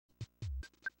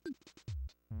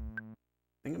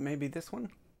think it may be this one.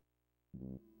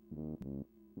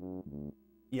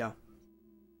 Yeah.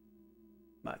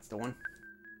 That's the one.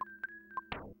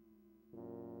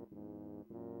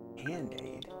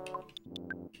 Hand-aid.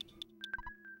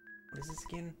 What is this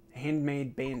again?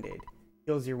 Handmade band-aid.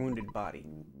 Heals your wounded body.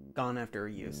 Gone after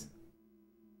use.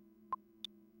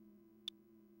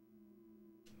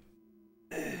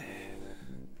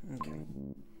 Okay.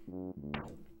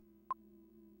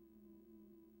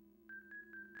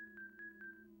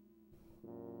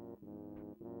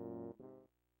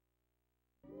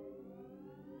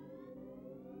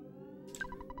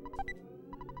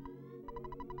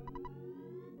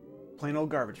 Plain old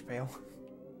garbage pail.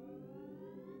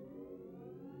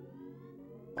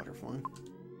 Butterfly.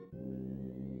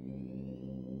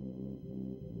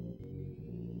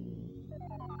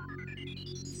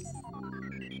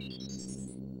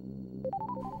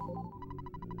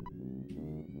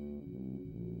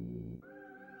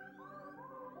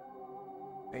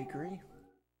 Bakery.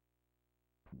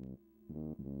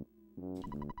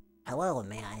 Hello,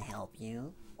 may I help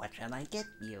you? What should I get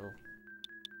you?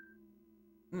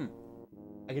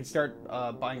 I can start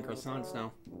buying croissants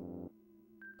now.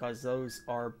 Because those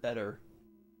are better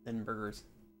than burgers.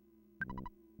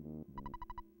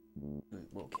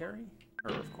 We'll carry her,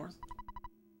 of course.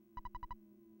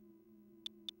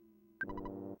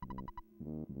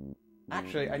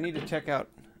 Actually, I need to check out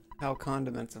how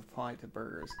condiments apply to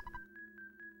burgers.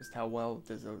 Just how well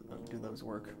do those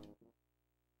work.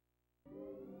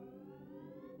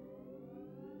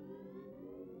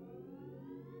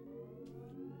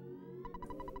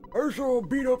 I saw a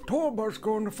beat-up tour bus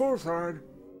go on the far side.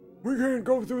 We can't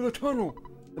go through the tunnel.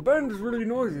 The band is really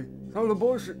noisy, so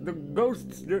the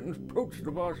ghosts didn't approach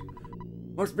the bus.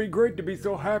 Must be great to be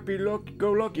so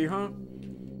happy-go-lucky, huh?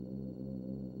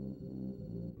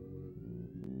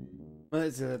 Well,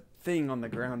 there's a thing on the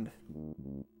ground.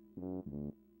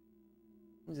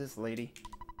 Who's this lady?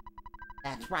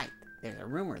 That's right. There's a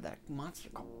rumor that a monster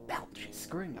called Belch is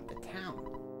screwing up the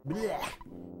town. Blech.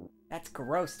 That's a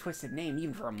gross, twisted name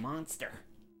even for a monster.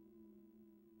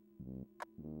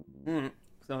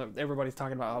 So everybody's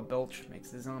talking about how Belch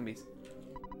makes the zombies.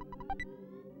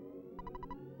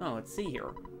 Oh, let's see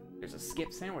here. There's a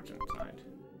skip sandwich inside.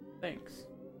 Thanks.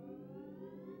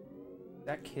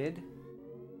 That kid?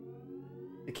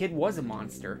 The kid was a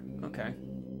monster. Okay.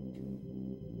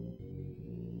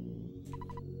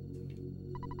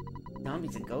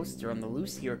 Zombies and ghosts are on the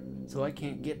loose here, so I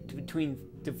can't get to between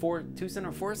Tucson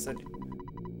or Forest.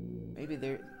 Maybe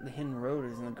the hidden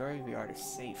road is in the graveyard is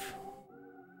safe.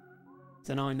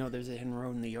 So now I know there's a hidden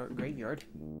road in the graveyard.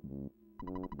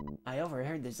 I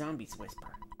overheard the zombies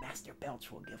whisper. Master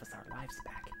Belch will give us our lives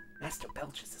back. Master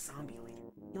Belch is a zombie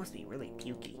leader. He must be really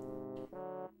pukey.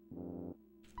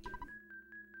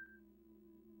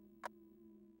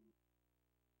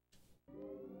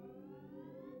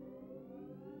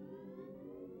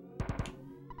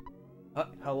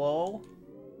 Hello?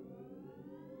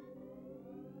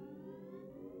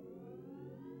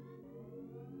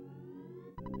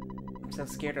 I'm so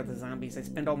scared of the zombies. I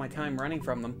spend all my time running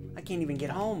from them. I can't even get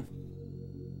home.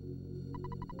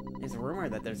 There's a rumor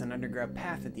that there's an underground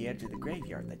path at the edge of the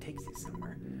graveyard that takes you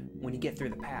somewhere. When you get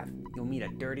through the path, you'll meet a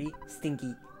dirty,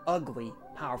 stinky, ugly,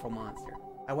 powerful monster.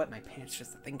 I wet my pants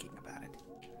just thinking about it.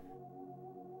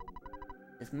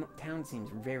 This town seems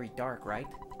very dark, right?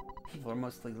 People are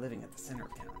mostly living at the center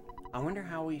of town. I wonder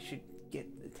how we should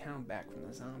get the town back from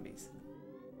the zombies.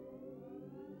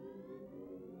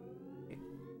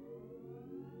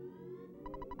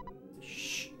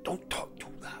 Shh, don't talk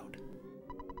too loud.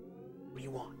 What do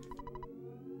you want?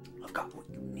 I've got what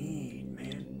you need,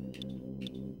 man.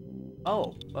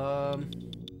 Oh,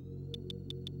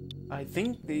 I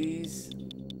think these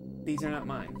are not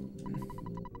mine.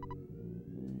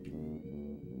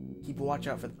 Keep a watch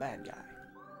out for the bad guy.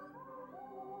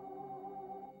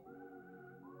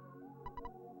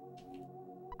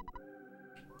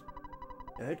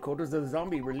 The headquarters of the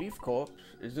Zombie Relief Corps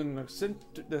is in the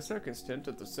circus tent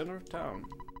at the center of town.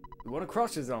 We want to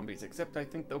crush the zombies, except I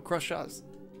think they'll crush us.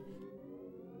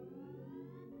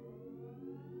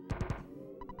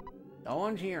 No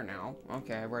one's here now.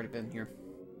 Okay, I've already been here.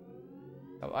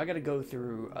 Oh, I gotta go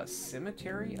through a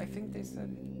cemetery, I think they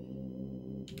said.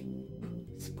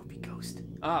 Spoopy ghost.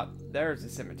 Ah, there's a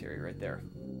cemetery right there.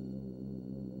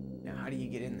 Now, how do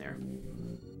you get in there?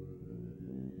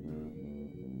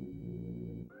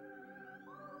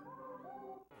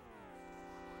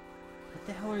 What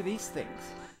the hell are these things?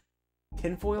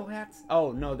 Tinfoil hats?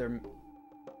 Oh, no, they're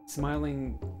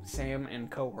Smiling Sam and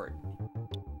cohort.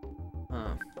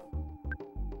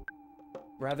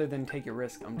 Rather than take a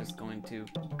risk, I'm just going to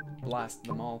blast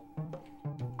them all.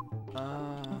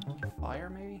 Fire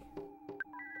maybe?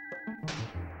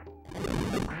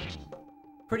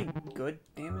 Pretty good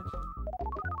damage.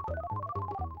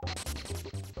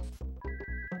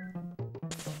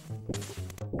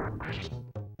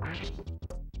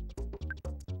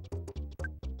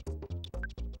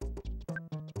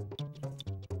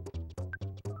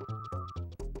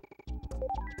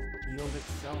 Healed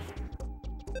itself.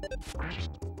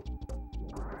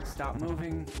 Stop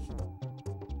moving.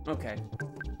 Okay.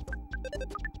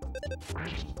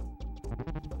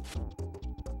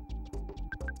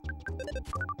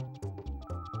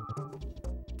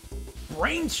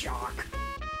 Brain shock.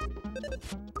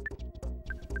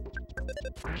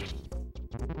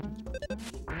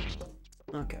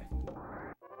 Okay.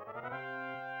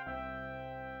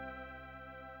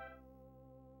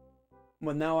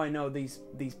 Well, now I know these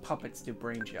puppets do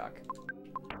brain shock.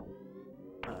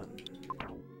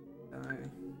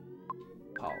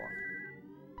 Paula.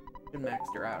 Should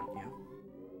maxed her out, yeah.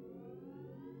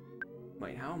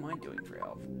 Wait, how am I doing for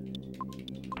health?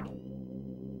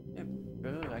 Yep,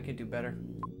 I could do better.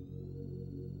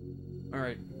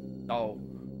 Alright. Oh.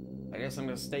 I guess I'm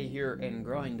gonna stay here and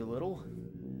grind a little.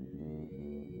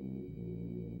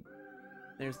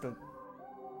 There's the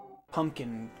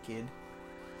pumpkin kid.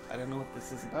 I don't know what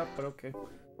this is about, but okay.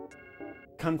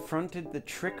 Confronted the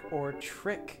trick or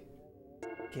trick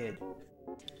kid.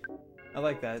 I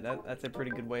like that. That's a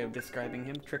pretty good way of describing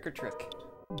him. Trick or trick.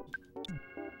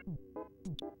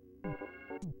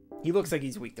 He looks like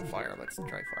he's weak to fire. Let's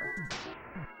try fire.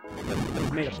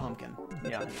 He's made a pumpkin.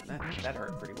 Yeah, that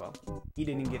hurt pretty well. He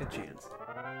didn't even get a chance.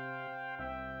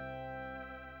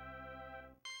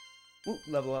 Ooh,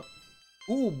 level up.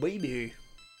 Ooh, baby.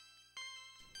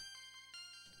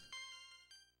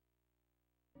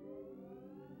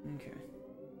 Okay.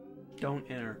 Don't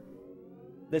enter.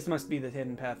 This must be the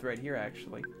hidden path right here,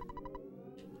 actually.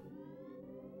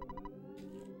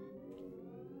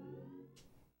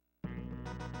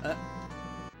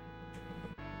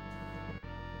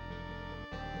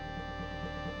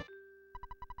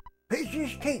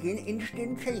 Pictures taken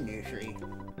instantaneously.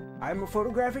 I'm a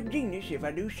photographic genius if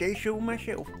I do say so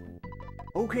myself.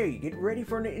 Okay, get ready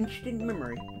for an instant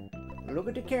memory. Look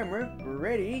at the camera.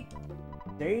 Ready?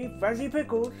 Say Fuzzy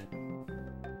Pickles.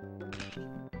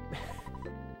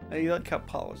 You like how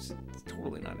polished. It's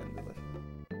totally not into this.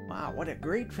 Wow, what a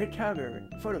great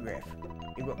photograph.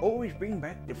 It will always bring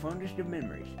back the fondest of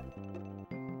memories.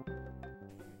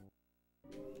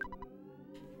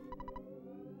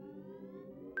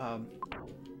 Huh.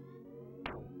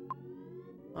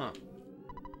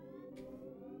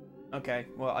 Okay,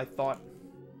 well, I thought...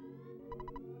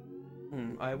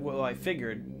 I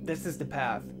figured this is the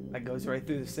path that goes right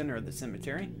through the center of the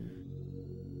cemetery.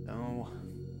 So...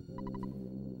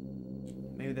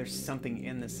 maybe there's something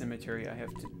in the cemetery I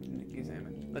have to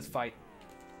examine. Let's fight.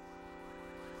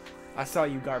 I saw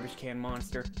you, garbage can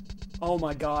monster. Oh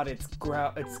my god, it's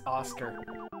Oscar.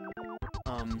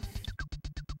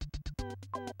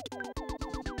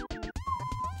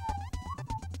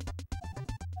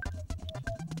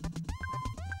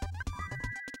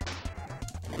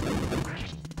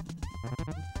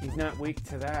 He's not weak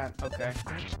to that. Okay.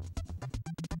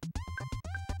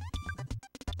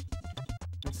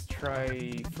 Let's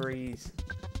try freeze.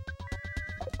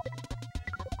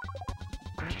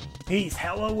 He's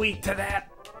hella weak to that.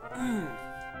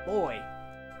 Boy.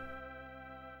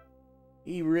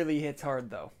 He really hits hard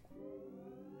though.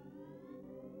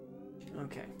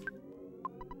 Okay.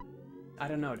 I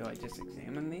don't know, do I just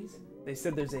examine these? They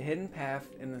said there's a hidden path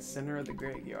in the center of the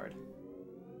graveyard.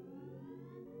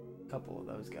 Couple of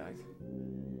those guys.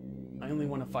 I only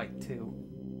want to fight 2.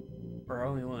 Or I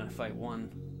only want to fight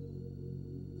 1.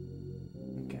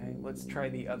 Okay, let's try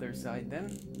the other side then.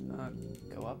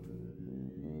 Go up.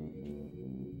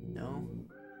 No.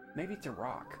 Maybe it's a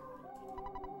rock.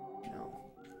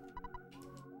 No.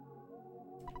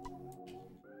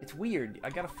 It's weird. I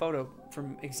got a photo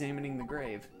from examining the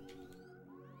grave.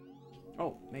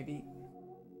 Oh, maybe...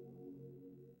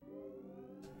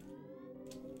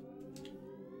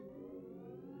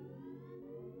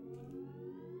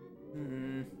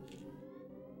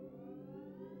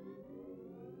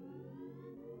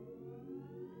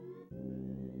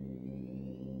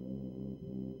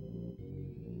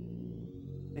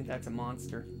 I think that's a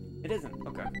monster. It isn't.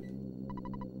 Okay.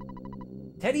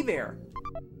 Teddy bear!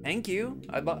 Thank you!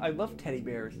 I love teddy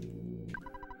bears.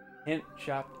 Hint,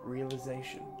 shop,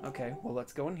 realization. Okay, well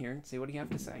let's go in here and see what you have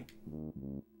to say.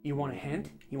 You want a hint?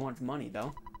 He wants money,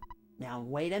 though. Now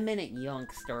wait a minute,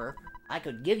 youngster. I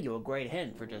could give you a great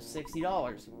hint for just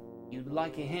 $60. You'd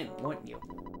like a hint, wouldn't you?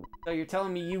 So you're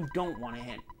telling me you don't want a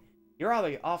hint. You're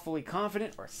either awfully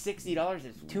confident or $60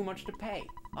 is too much to pay.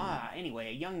 Ah, anyway,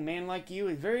 a young man like you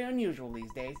is very unusual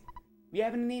these days. If you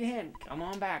happen to need a hand, come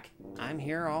on back. I'm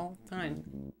here all the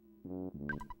time.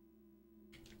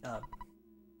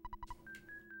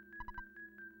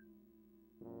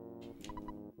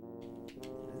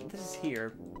 This is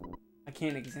here. I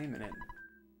can't examine it.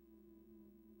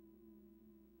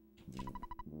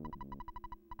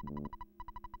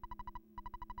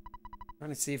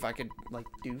 Trying to see if I could, like,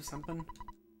 do something.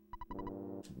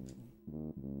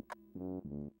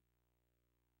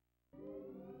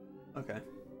 Okay.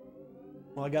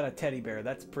 Well, I got a teddy bear.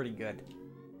 That's pretty good.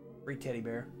 Free teddy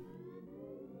bear.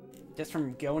 Just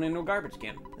from going into a garbage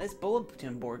can. This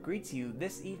bulletin board greets you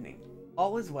this evening.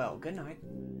 All is well. Good night.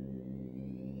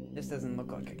 This doesn't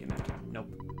look like I can enter.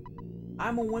 Nope.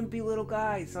 I'm a wimpy little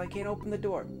guy, so I can't open the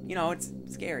door. You know, it's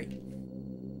scary.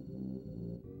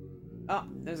 Oh,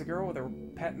 there's a girl with a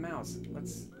pet mouse.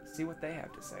 Let's see what they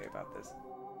have to say about this.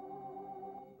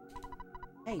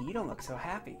 Hey, you don't look so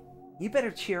happy. You better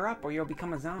cheer up or you'll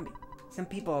become a zombie. Some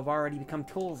people have already become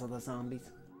tools of the zombies.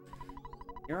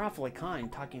 You're awfully kind,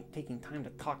 taking time to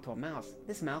talk to a mouse.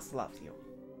 This mouse loves you.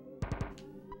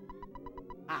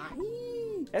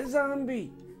 Aye, a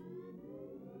zombie!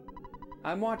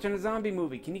 I'm watching a zombie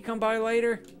movie. Can you come by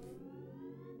later?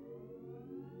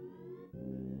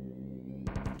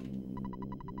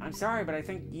 I'm sorry, but I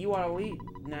think you ought to leave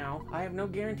now. I have no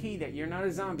guarantee that you're not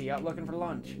a zombie out looking for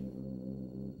lunch.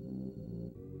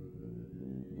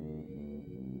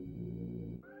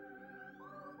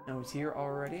 I was here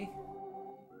already.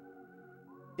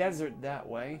 Desert that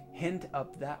way. Hint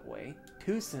up that way.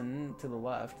 Tucson to the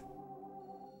left.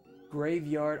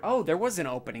 Graveyard. Oh, there was an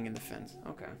opening in the fence.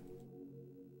 Okay.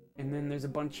 And then there's a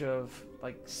bunch of,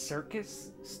 like,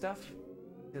 circus stuff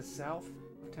to the south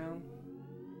of town.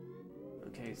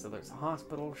 Okay, so there's a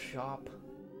hospital, shop.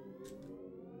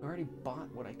 I already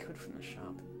bought what I could from the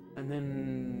shop. And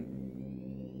then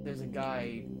there's a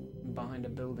guy behind a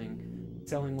building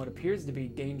selling what appears to be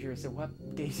dangerous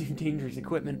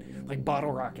equipment, like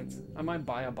bottle rockets. I might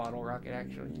buy a bottle rocket,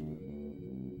 actually.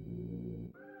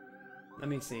 Let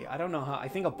me see. I don't know how. I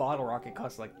think a bottle rocket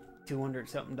costs like $200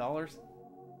 something.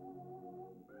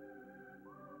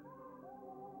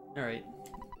 Alright.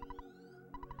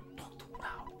 Talk too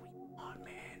loud. What do you want,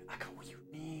 man? I got what you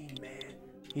need, man.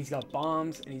 He's got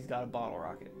bombs and he's got a bottle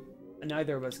rocket. And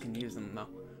neither of us can use them, though.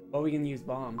 But we can use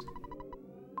bombs.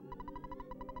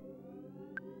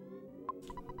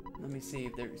 Let me see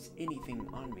if there's anything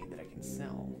on me that I can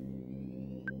sell.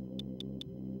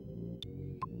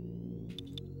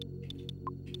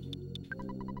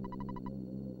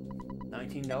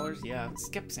 $19? Yeah,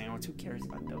 skip sandwich. Who cares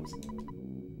about those?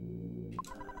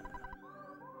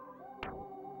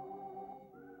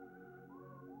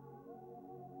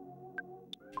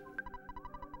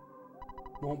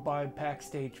 Won't buy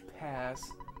backstage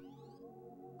pass.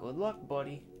 Good luck,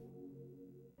 buddy.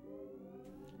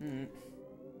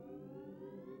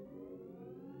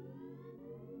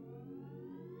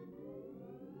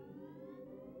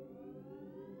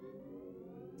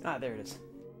 Ah, there it is.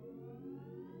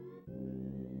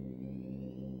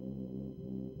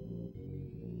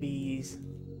 Bees.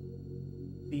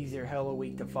 Bees are hella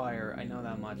weak to fire, I know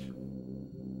that much.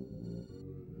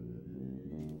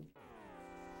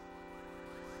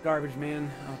 Garbage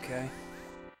man, okay.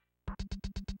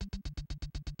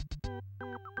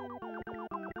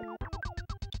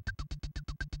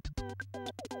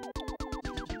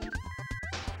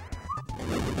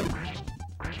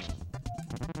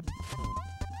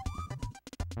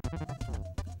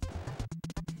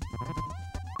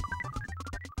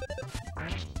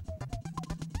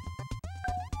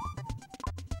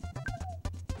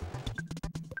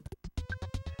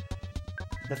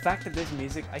 The fact that this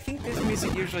music, I think this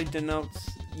music usually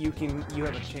denotes you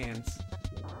have a chance.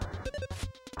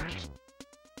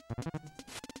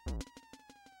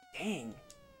 Dang.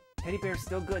 Teddy bear's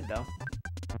still good though.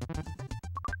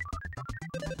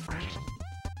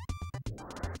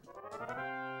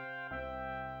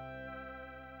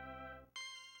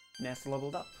 Nest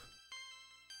leveled up.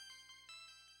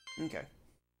 Okay.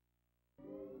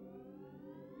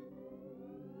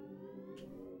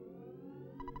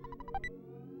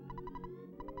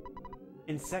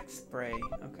 Insect spray,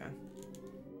 okay.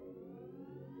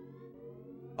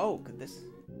 Oh, could this...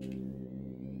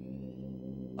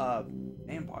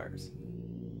 vampires.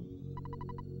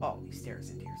 Oh, he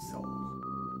stares into your soul.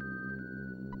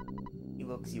 He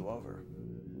looks you over.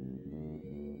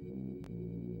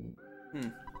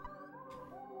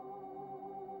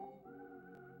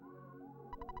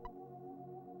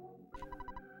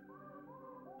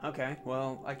 Okay,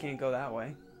 well, I can't go that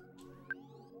way.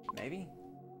 Maybe?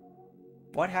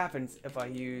 What happens if I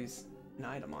use an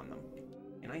item on them?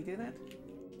 Can I do that?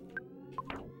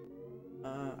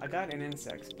 I got an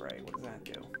insect spray. What does that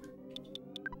do?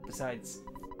 Besides,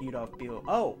 feed off Beetle.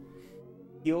 Oh!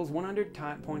 Deals 100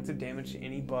 points of damage to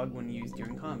any bug when used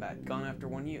during combat. Gone after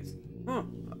one use. Huh.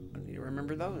 I need to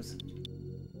remember those.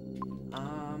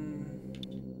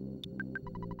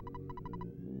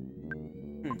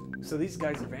 So these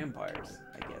guys are vampires,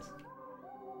 I guess.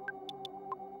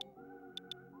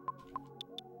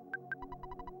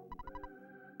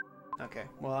 Okay,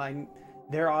 well,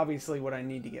 they're obviously what I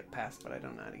need to get past, but I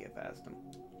don't know how to get past them.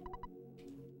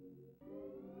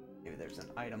 Maybe there's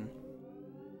an item.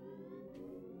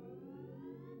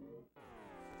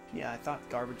 Yeah, I thought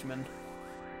garbage men.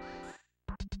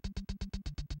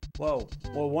 Whoa.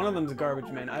 Well, one of them's a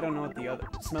garbage man. I don't know what the other...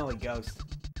 Smelly ghost.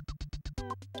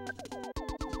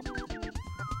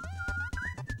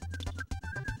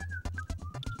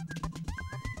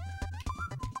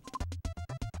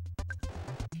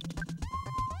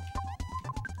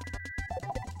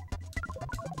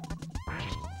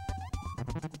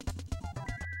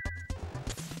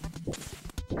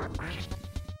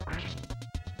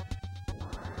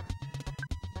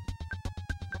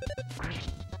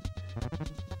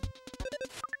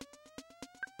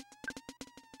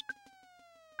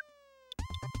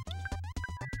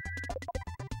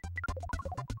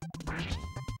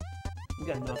 We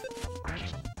got enough.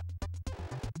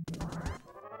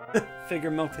 Figure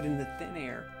melted into thin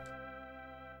air.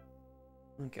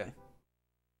 Okay.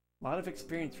 A lot of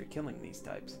experience for killing these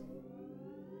types.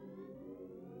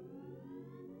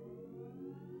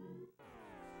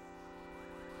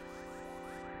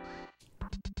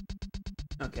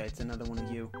 Okay, it's another one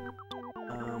of you.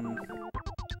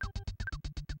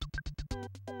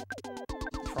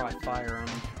 Try fire on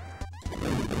him.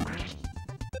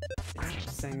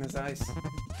 It's same as ice.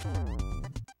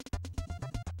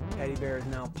 Teddy bear is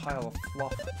now a pile of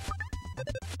fluff.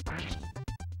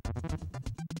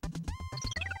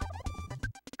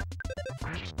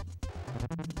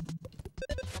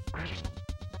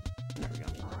 There we go.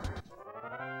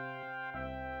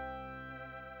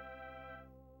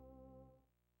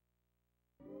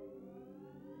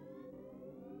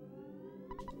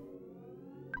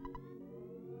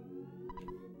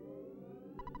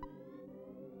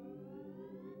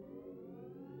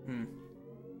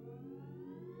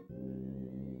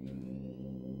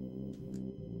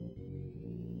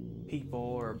 People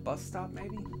or a bus stop,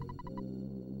 maybe?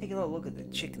 Take a little look at the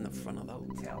chick in the front of the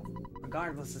hotel.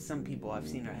 Regardless of some people I've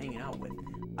seen her hanging out with,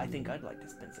 I think I'd like to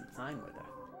spend some time with her.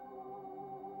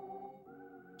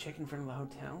 Chick in front of the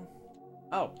hotel?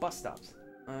 Oh, bus stops.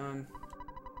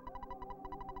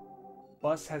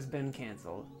 Bus has been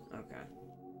canceled. Okay.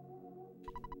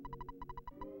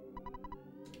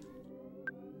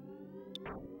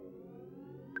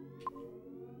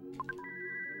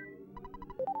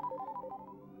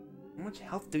 How much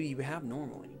health do you have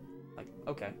normally? Like,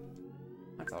 okay.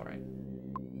 That's alright.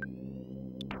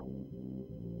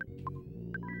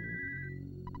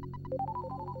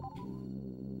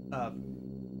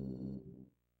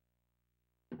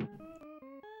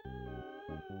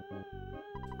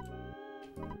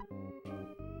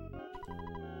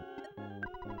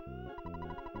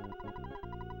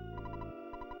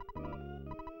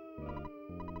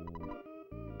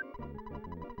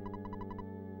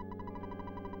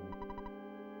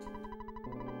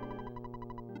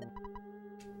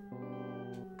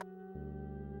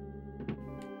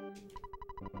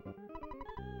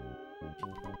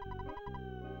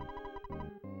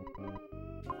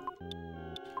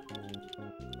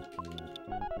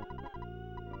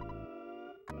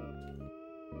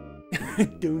 I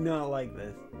do not like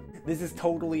this. This is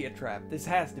totally a trap. This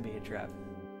has to be a trap.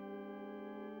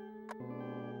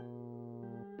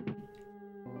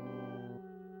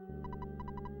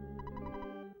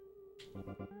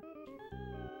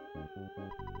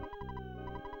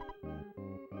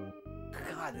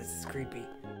 God, this is creepy.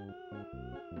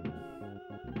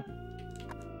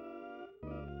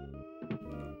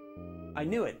 I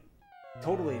knew it.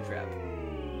 Totally a trap.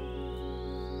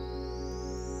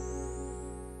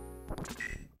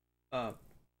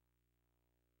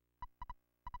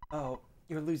 Oh,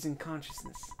 you're losing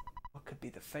consciousness. What could be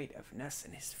the fate of Ness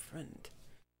and his friend?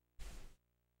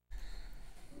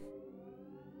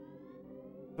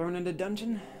 Thrown into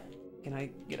dungeon? Can I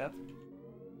get up?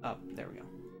 Oh, there we go.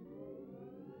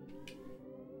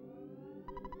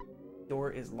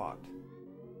 Door is locked.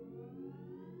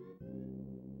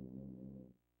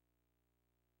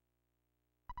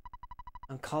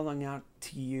 I'm calling out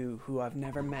to you who I've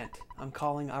never met. I'm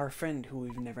calling our friend who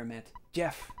we've never met.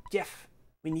 Jeff! Jeff!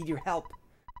 We need your help.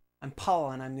 I'm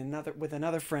Paula, and I'm with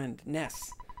another friend,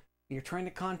 Ness. We are trying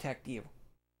to contact you.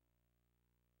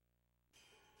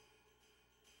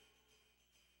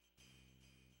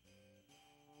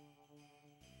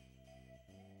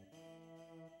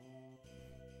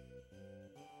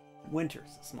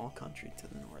 Winters, a small country to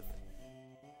the north.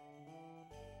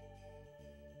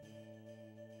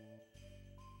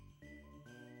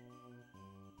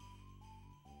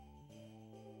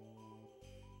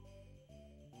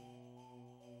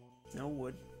 No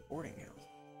wood boarding house.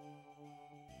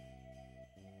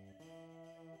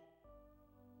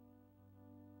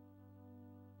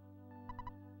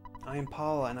 I am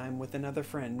Paula, and I'm with another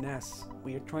friend, Ness.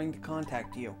 We are trying to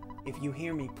contact you. If you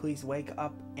hear me, please wake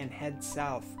up and head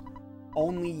south.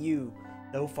 Only you,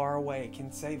 though far away,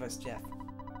 can save us, Jeff.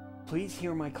 Please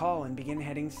hear my call and begin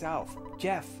heading south.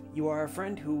 Jeff, you are a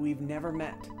friend who we've never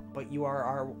met, but you are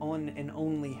our one and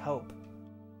only hope.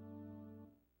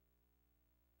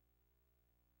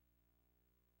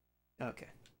 Okay.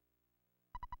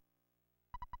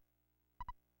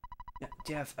 Now,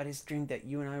 Jeff, I just dreamed that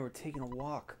you and I were taking a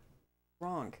walk.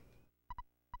 Wrong.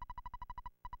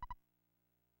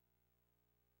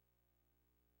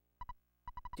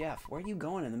 Jeff, where are you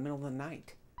going in the middle of the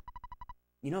night?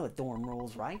 You know the dorm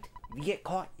rules, right? If you get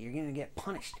caught, you're gonna get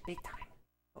punished big time.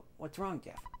 What's wrong,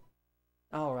 Jeff?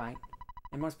 Alright.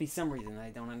 There must be some reason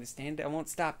I don't understand. I won't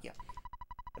stop you.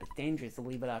 But it's dangerous to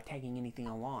leave without taking anything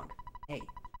along. Hey,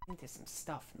 I think there's some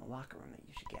stuff in the locker room that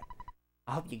you should get.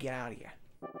 I'll help you get out of here.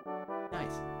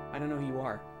 Nice. I don't know who you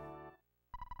are.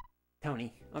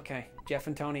 Tony. Okay, Jeff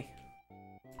and Tony.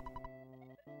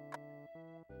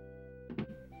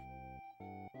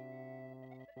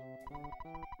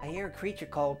 I hear a creature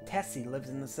called Tessie lives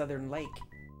in the southern lake.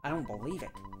 I don't believe it.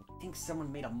 I think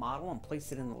someone made a model and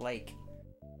placed it in the lake.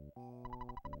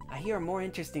 I hear a more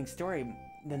interesting story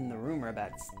than the rumor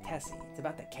about Tessie. It's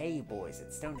about the cave boys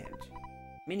at Stonehenge.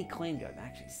 Many claim to have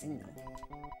actually seen them.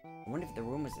 I wonder if the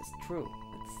rumors is true.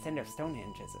 The center of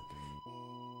Stonehenge is an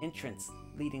entrance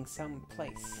leading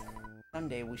someplace.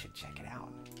 Someday we should check it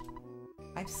out.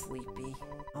 I'm sleepy.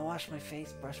 I'll wash my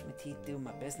face, brush my teeth, do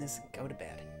my business, and go to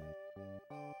bed.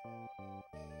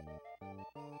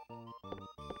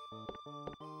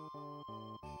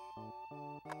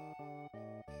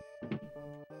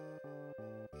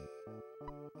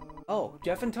 Oh,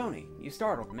 Jeff and Tony, you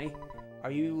startled me.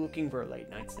 Are you looking for a late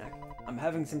night snack? I'm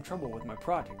having some trouble with my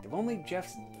project. If only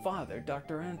Jeff's father,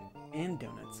 Dr.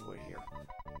 Donuts, were here.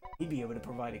 He'd be able to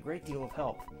provide a great deal of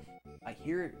help. I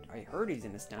heard he's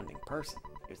an astounding person.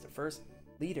 He was the first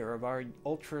leader of our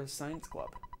Ultra Science Club.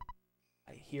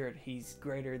 I hear he's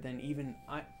greater than even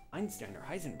Einstein or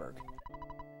Heisenberg.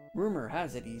 Rumor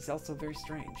has it he's also very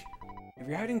strange. If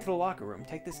you're heading to the locker room,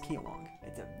 take this key along.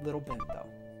 It's a little bent though.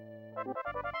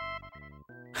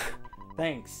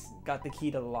 Thanks. Got the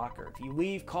key to the locker. If you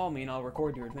leave, call me and I'll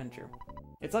record your adventure.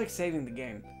 It's like saving the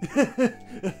game.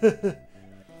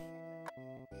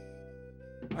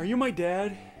 Are you my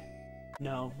dad?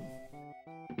 No.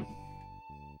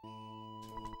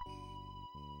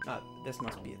 This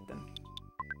must be it then.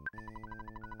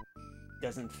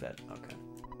 Doesn't fit. Okay.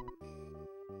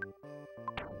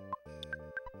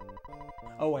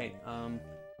 Oh wait,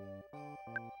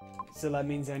 so that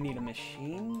means I need a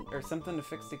machine or something to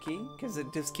fix the key? Because it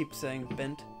just keeps saying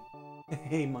bent.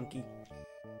 Hey, monkey.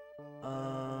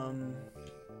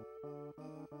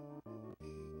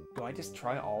 Do I just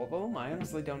try all of them? I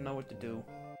honestly don't know what to do.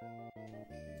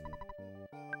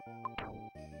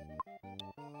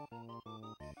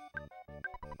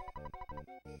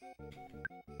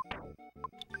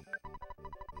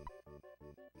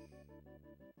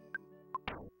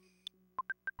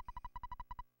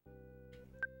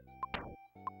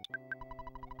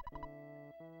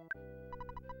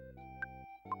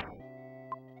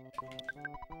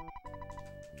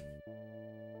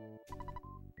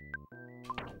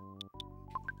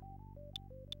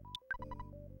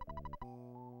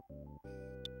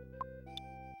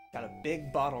 Got a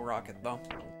big bottle rocket, though.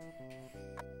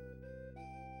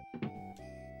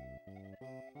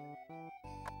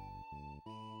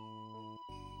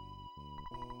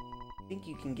 I think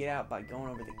you can get out by going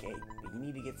over the gate, but you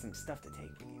need to get some stuff to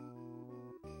take with you.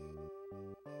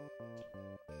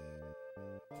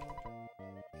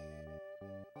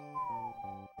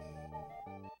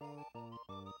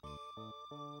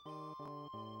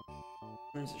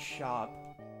 There's a shop.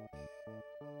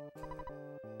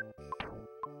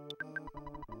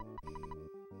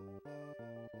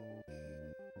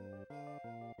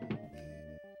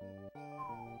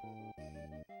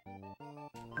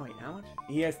 Wait, how much?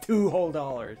 He has $2 whole.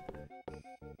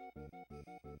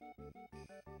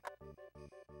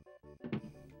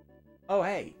 Oh,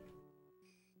 hey.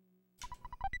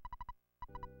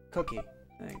 Cookie.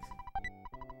 Thanks.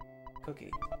 Cookie.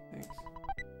 Thanks.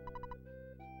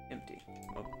 Empty.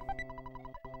 Oh.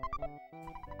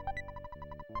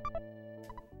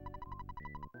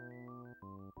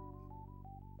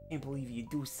 Can't believe you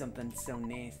do something so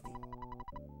nasty.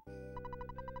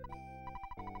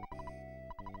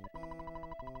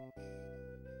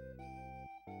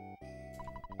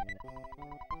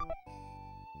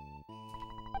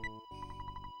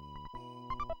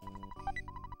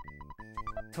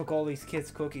 Took all these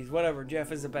kids' cookies. Whatever,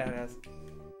 Jeff is a badass.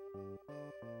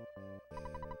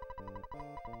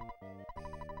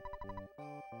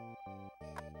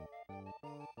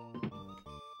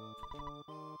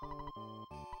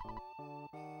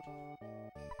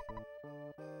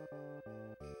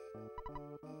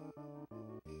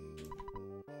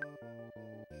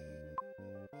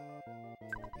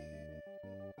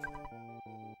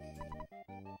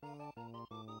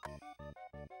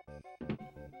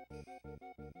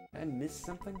 Did I miss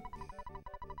something?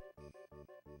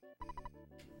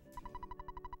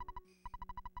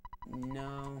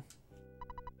 No.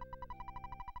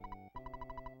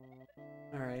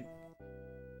 Alright.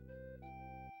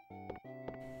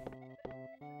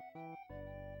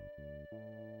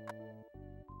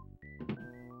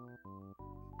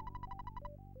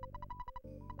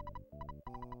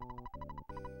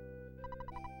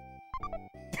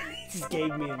 He just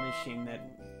gave me a machine that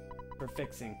for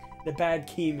fixing the bad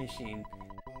key machine.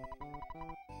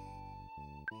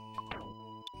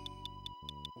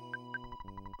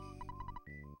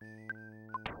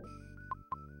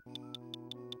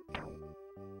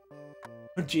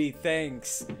 Gee,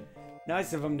 thanks.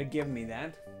 Nice of him to give me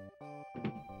that.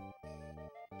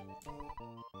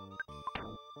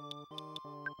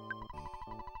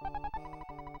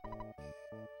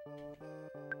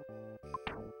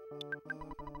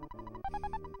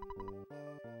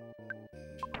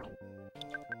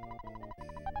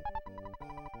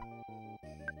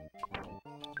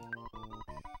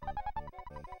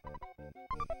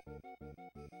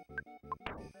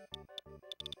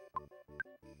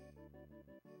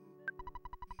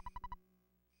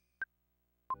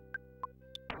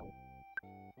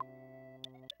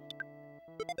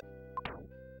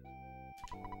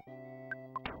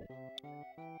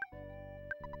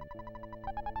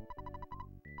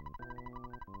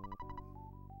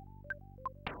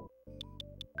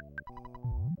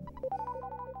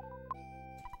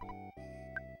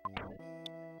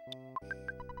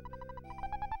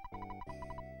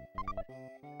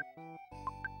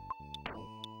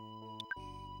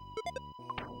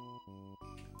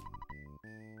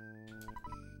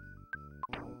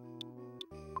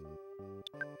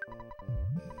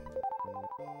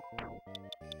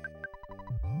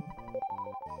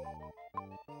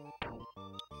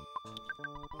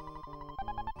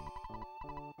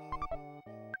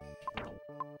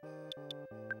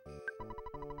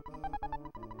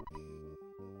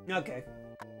 Okay.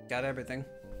 Got everything.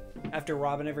 After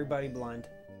robbing everybody blind.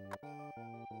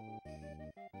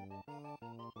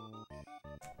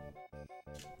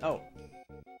 Oh.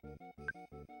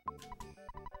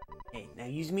 Hey, now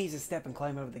use me as a step and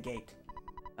climb over the gate.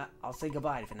 I'll say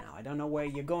goodbye for now. I don't know where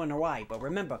you're going or why, but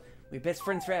remember, we're best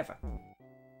friends forever.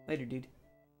 Later, dude.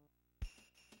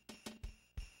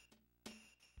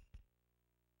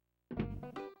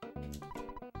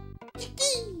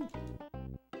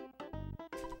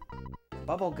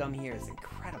 Bubble gum here is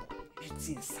incredible. You should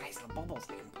see the size of the bubbles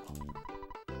I can blow.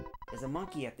 There's a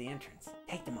monkey at the entrance.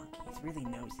 Take the monkey. He's really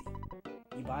nosy.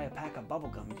 You buy a pack of bubble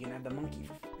gum, you can have the monkey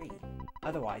for free.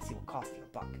 Otherwise, he will cost you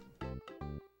 $1.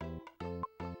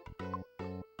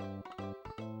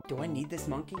 Do I need this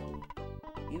monkey?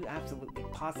 You absolutely,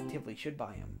 positively should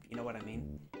buy him. You know what I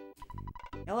mean?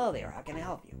 Hello there. How can I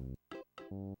help you?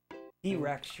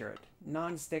 T-Rex shirt.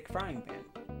 Non-stick frying pan.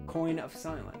 Coin of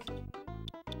silence.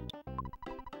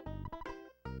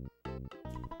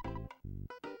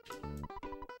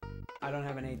 I don't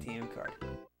have an ATM card.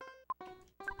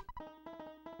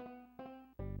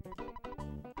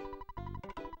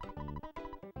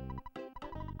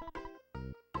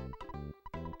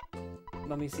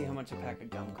 Let me see how much a pack of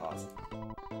gum costs.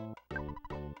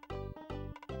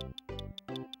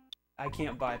 I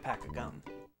can't buy a pack of gum.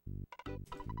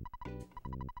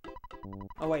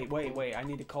 Oh wait, I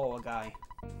need to call a guy.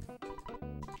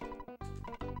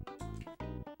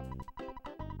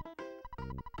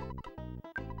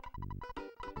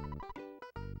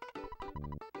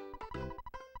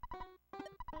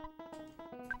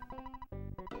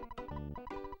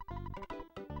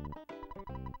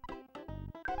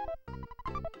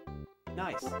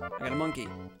 Nice. I got a monkey.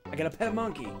 I got a pet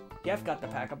monkey. Jeff got the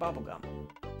pack of bubblegum.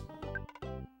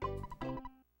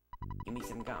 Give me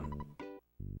some gum.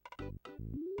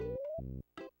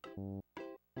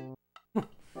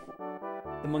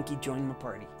 The monkey joined my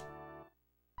party.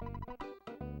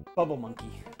 Bubble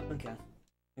Monkey. Okay.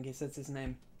 I guess that's his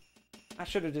name. I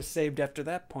should have just saved after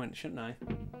that point, shouldn't I?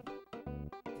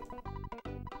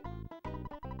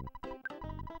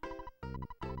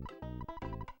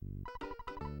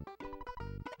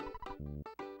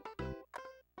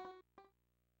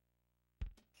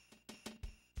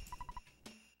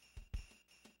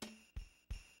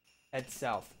 Head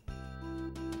south.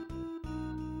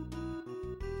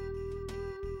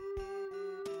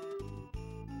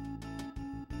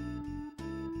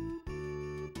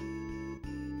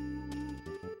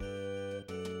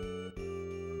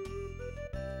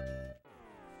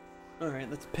 Alright,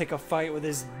 let's pick a fight with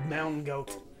this mountain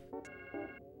goat.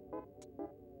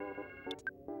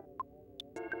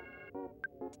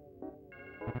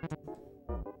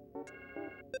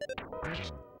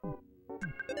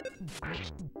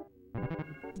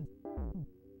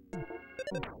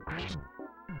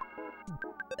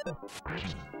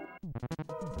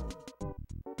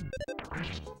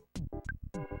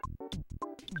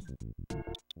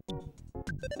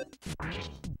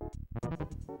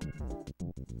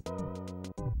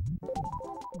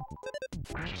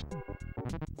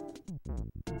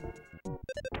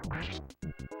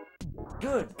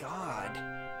 Good God.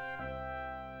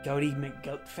 Goaty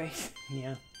McGoat face?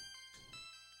 Yeah.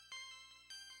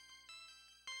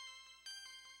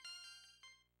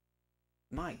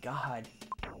 My God.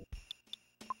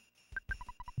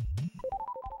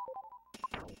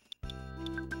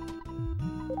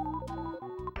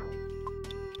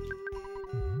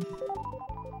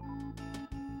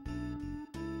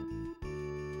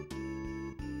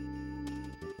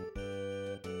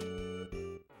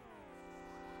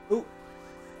 Ooh.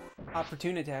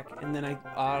 Opportune attack, and then I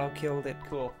auto-killed it.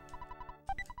 Cool.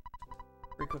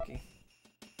 Free cookie.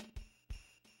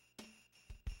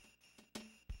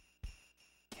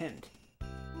 Hint.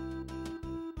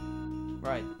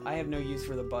 Right, I have no use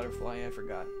for the butterfly, I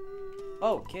forgot.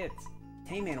 Oh, kids.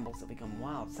 Tame animals have become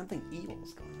wild. Something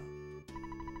evil's going on.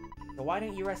 So why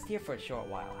don't you rest here for a short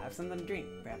while? Have something to drink.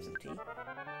 Grab some tea.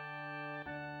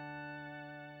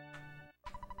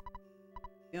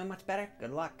 Feeling much better?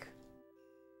 Good luck.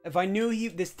 If I knew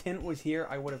this tent was here,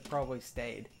 I would have probably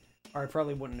stayed. Or I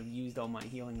probably wouldn't have used all my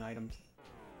healing items.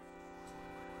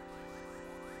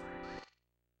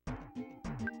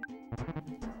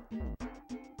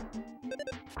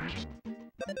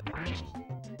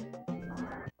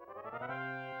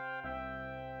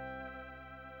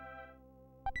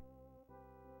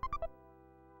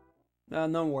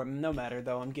 No matter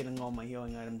though, I'm getting all my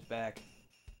healing items back.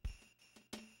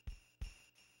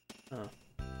 Huh.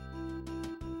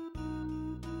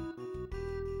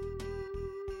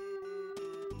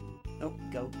 Nope,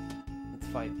 go. Let's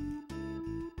fight.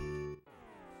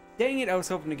 Dang it, I was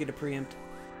hoping to get a preempt.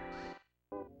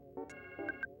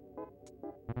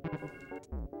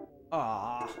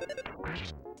 Ah.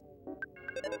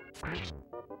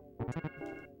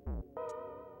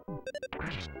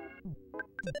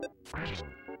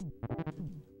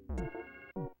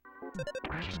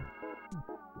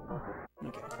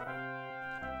 Okay.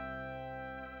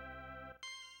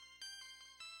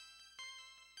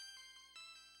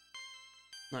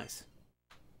 Nice.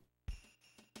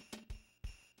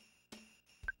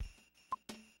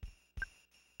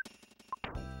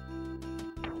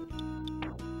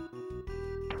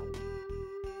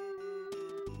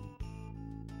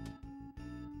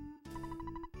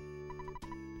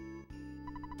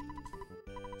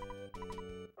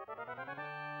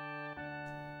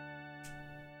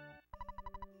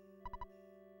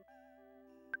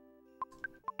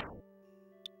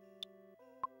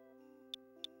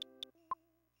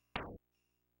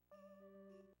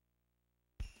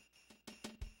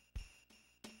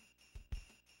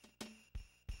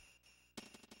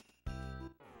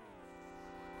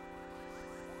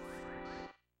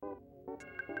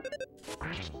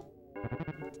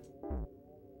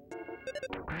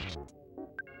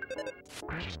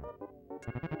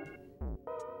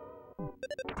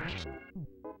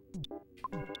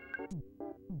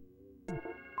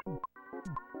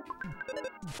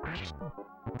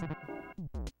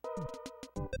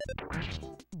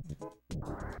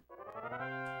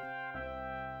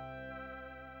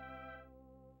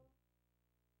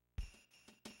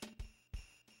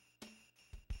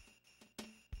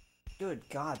 Good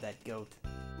God, that goat.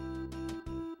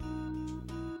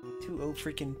 2-0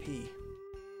 freaking P.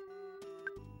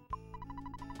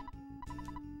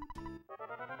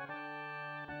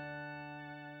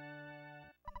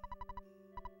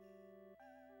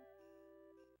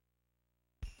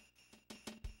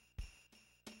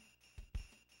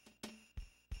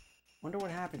 Wonder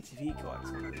what happens if he collects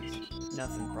one of these.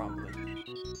 Nothing, probably.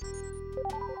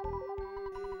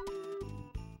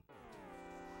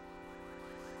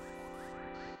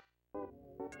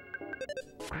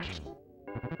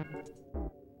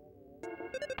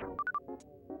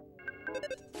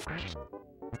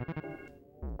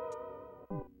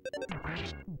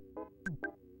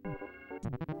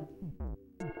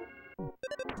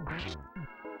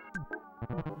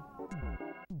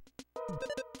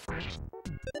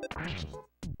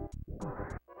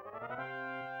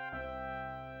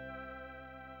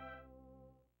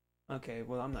 Okay,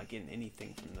 well, I'm not getting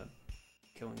anything from the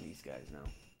killing these guys now.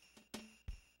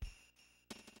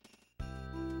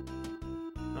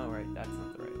 Oh, right, that's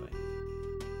not the right way.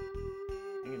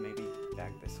 I think it may be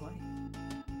back this way.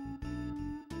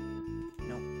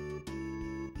 Nope.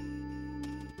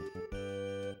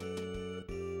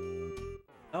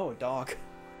 Oh, a dog.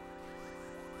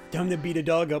 Time to beat a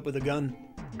dog up with a gun.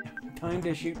 Time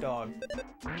to shoot dog.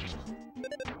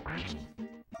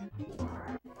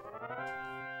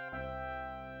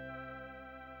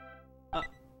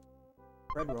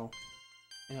 Red roll.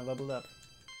 And I leveled up.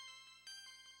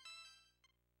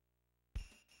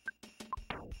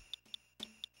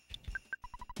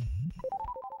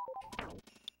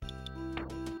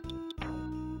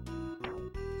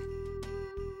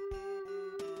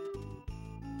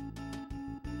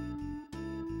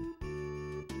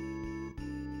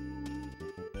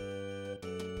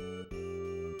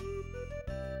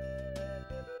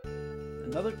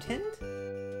 Another tent?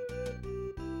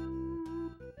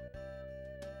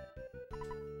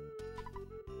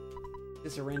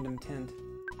 Just a random tent.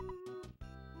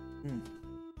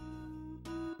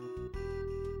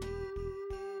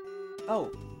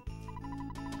 Oh!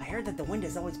 I heard that the wind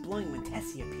is always blowing when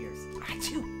Tessie appears.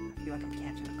 Achoo! I feel like I'm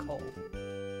catching a cold.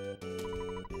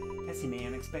 Tessie may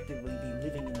unexpectedly be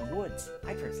living in the woods.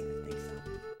 I personally think so.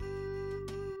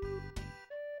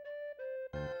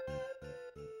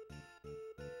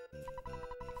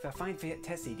 If I find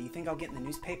Tessie, do you think I'll get in the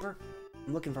newspaper?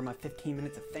 I'm looking for my 15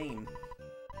 minutes of fame.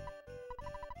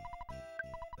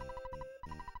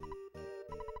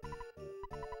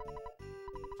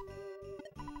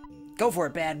 Go for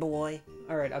it, bad boy!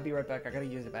 Alright, I'll be right back. I gotta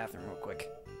use the bathroom real quick.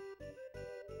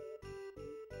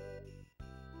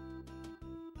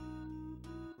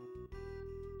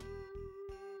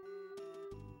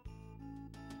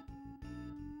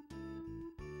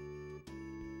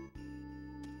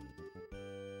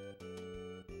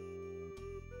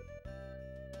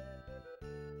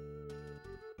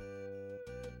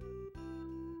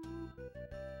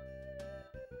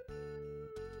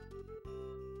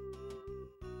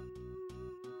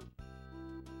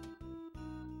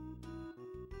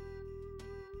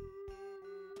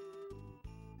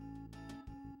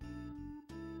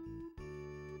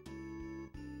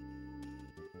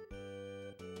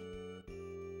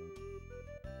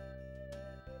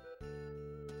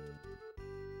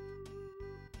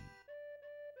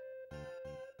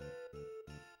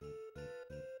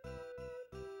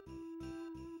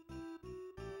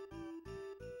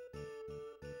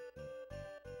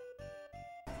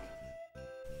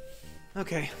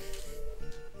 Okay.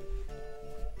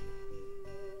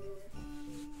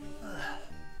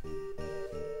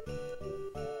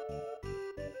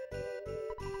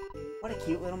 What a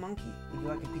cute little monkey. Would you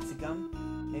like a piece of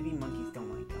gum? Maybe monkeys don't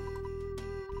like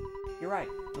gum. You're right.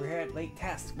 We're here at Lake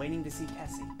Tess, waiting to see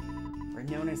Tessie. We're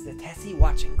known as the Tessie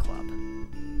Watching Club.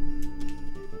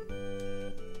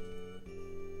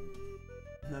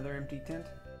 Another empty tent?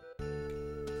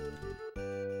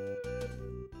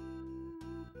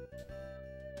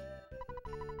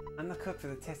 I'm the cook for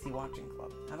the Tessie Watching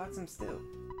Club. How about some stew?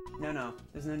 No,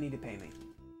 there's no need to pay me.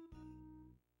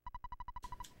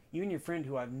 You and your friend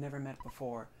who I've never met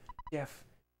before, Jeff,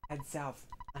 head south.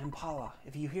 I'm Paula.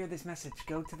 If you hear this message,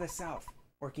 go to the south.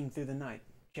 Working through the night,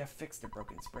 Jeff fixed a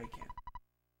broken spray can.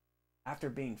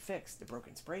 After being fixed, the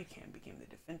broken spray can became the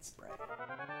defense spray.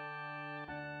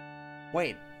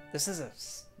 Wait, this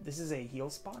is a heal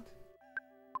spot?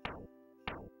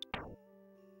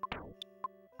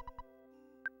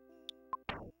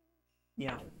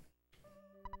 Yeah.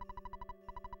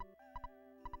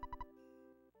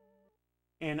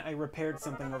 And I repaired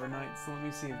something overnight, so let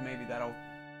me see if maybe that'll...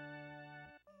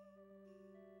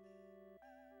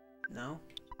 No?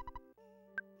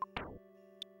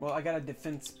 Well, I got a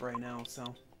defense spray now, so...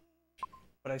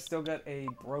 But I still got a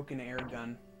broken air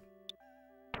gun.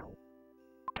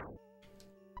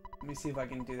 Let me see if I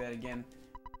can do that again.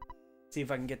 See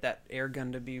if I can get that air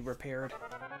gun to be repaired.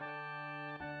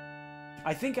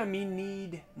 I think I may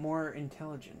need more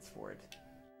intelligence for it.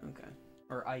 Okay.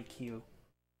 Or IQ.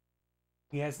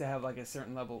 He has to have like a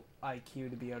certain level IQ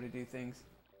to be able to do things.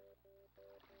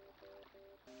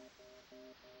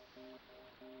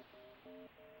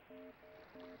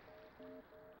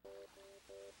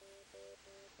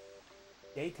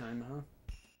 Daytime, huh?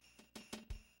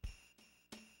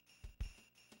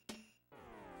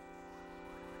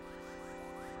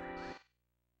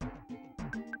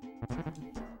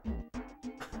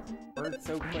 Bird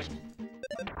so quick.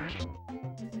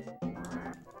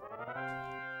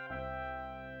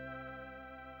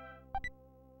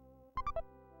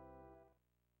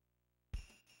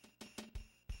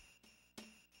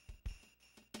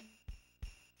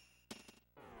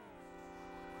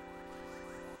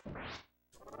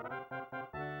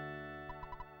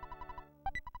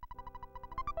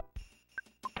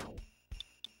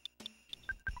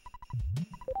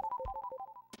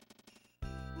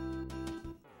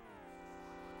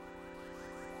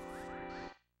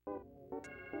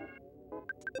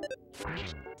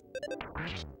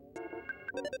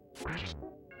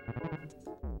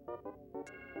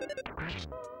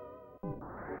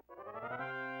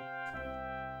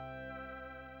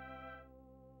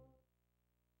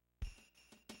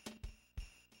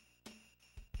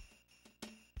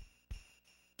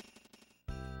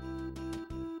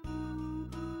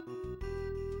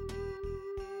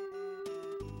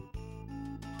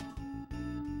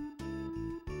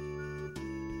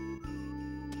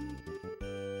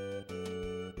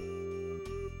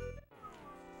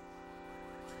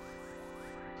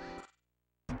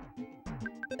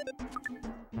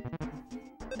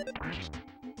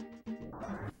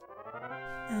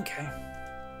 Okay.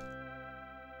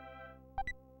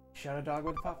 Shot a dog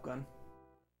with a pop gun.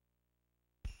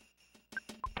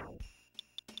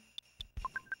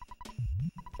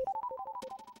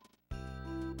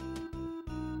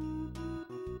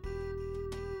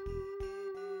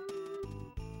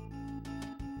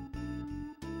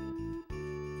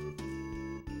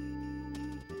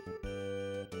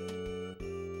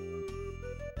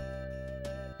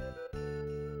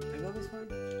 Can I go this way?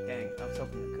 Dang, I was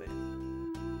hoping I could.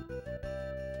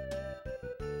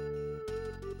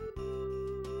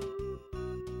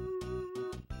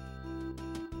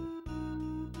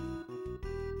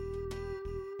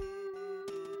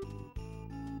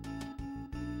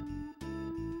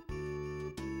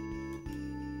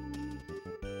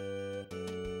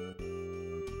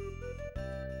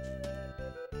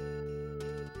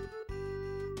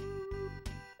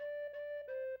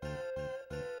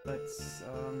 Let's,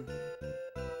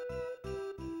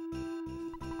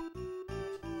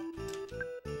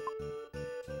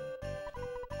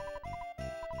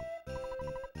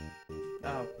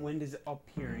 wind is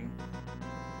appearing.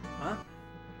 Huh?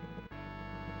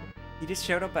 He just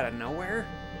showed up out of nowhere?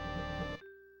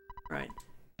 Right.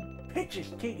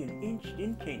 Pictures taken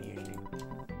instantaneously.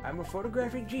 I'm a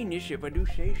photographic genius if I do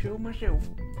say so myself.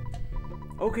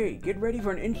 Okay, get ready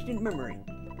for an instant memory.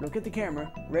 Look at the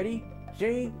camera. Ready?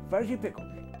 Say, Fuzzy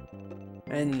Pickles.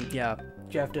 And yeah,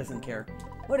 Jeff doesn't care.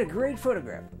 What a great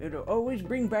photograph. It'll always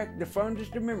bring back the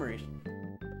fondest of memories.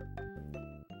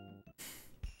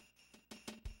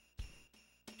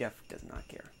 Jeff does not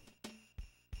care.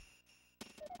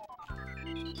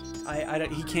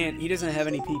 He doesn't have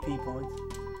any PP points.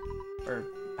 Or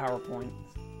PowerPoint.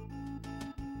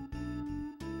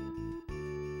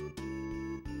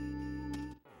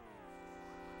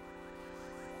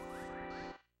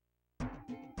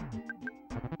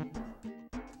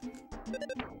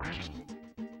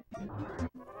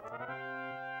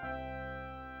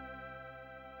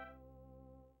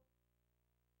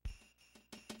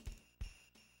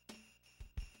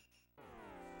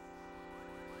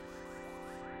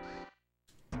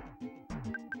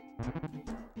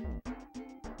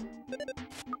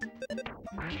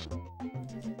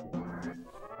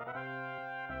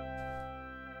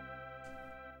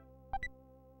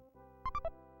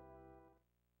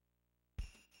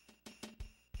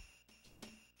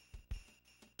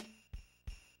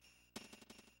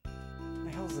 The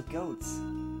hell's the goats?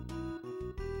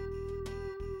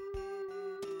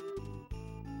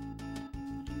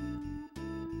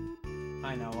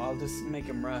 I know, I'll just make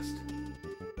him rest.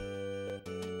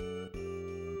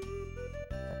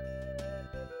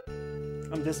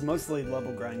 I'm just mostly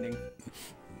level grinding.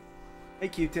 Hey,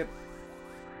 Q-Tip.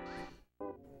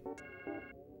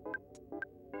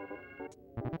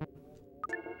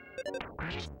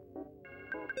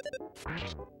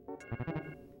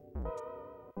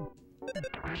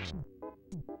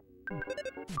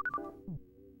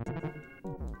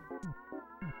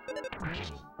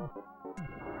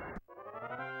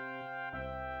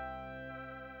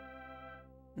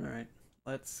 Alright,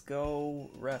 let's go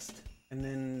rest. And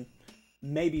then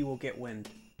maybe we'll get wind.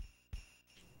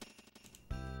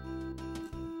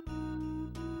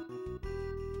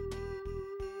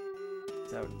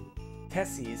 So,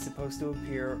 Tessie is supposed to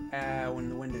appear when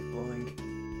the wind is blowing.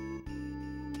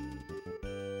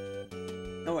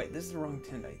 Oh wait, this is the wrong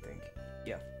tent, I think.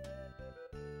 Yeah.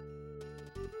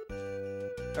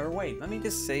 Or wait, let me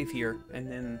just save here,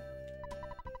 and then...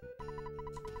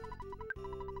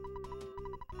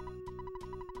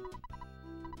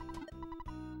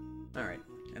 Alright,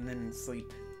 and then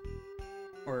sleep.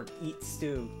 Or eat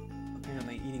stew.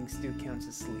 Apparently eating stew counts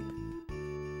as sleep.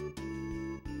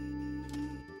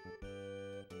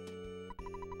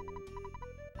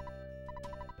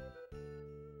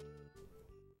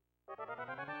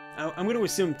 I'm going to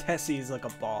assume Tessie is like a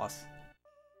boss.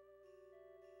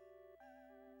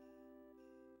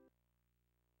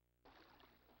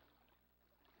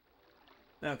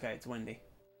 Okay, it's windy.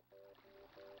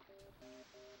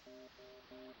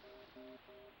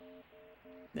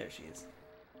 There she is.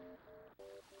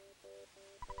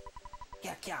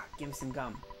 Yeah, give me some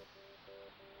gum.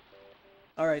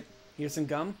 Alright, here's some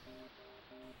gum.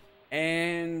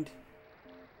 And...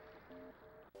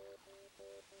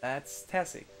 that's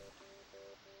Tessie.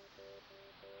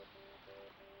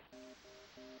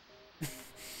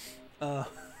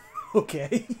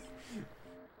 Okay.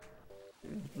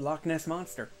 Loch Ness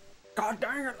Monster. God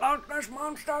dang it, Loch Ness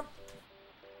Monster!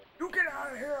 You get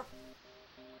out of here!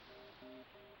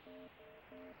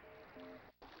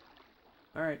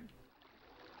 Alright.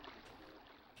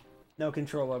 No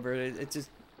control over it. It's just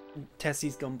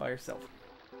Tessie's gone by herself.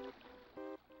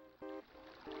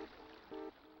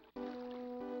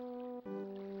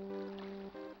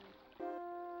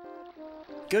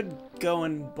 Good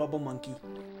going, Bubble Monkey.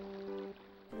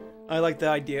 I like the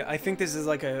idea. I think this is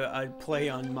like a play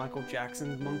on Michael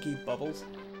Jackson's Monkey Bubbles.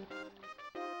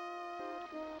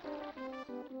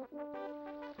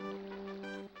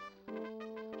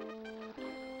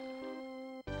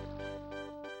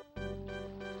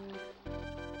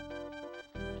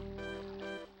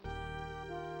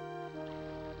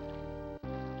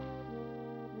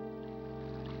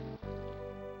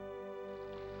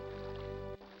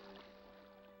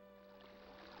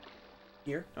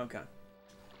 Here? Okay.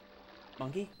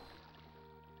 Monkey?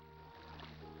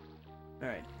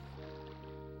 Alright.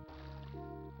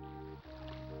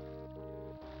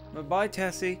 Bye-bye,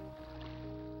 Tessie.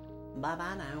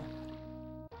 Bye-bye now.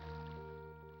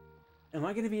 Am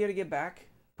I gonna be able to get back?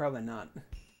 Probably not.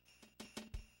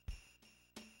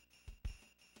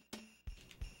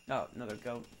 Oh, another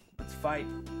goat. Let's fight.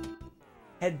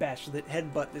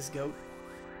 Headbutt this goat.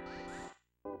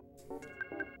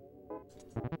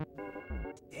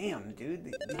 Damn,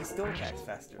 dude, he still attacks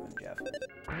faster than Jeff.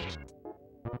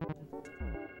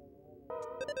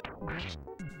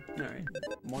 Alright,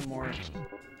 one more.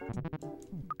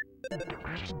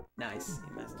 Nice,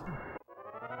 he missed.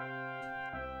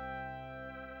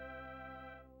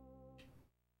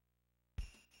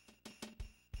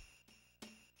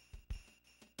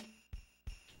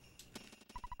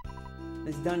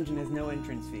 This dungeon has no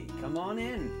entrance fee. Come on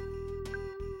in!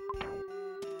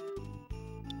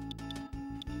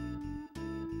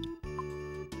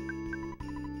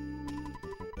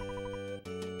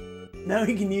 Now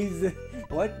he can use the...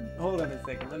 What? Hold on a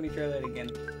second, let me try that again.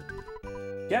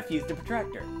 Jeff used the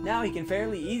protractor. Now he can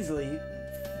fairly easily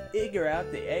figure out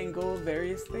the angle of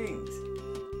various things.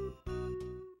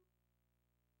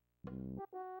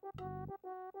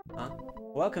 Huh?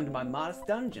 Welcome to my modest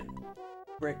dungeon.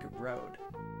 Brick Road.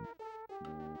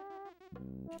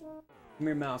 Come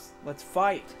here, mouse. Let's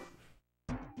fight!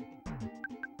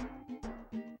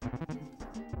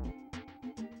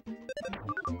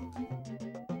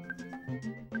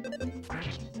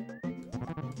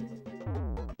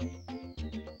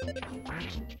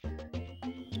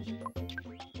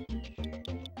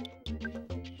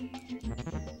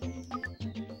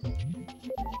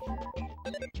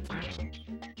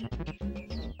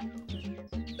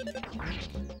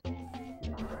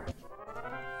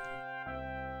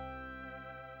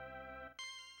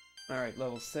 Alright,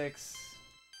 level 6.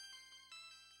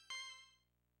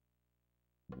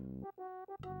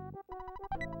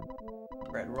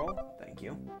 Bread roll, thank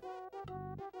you.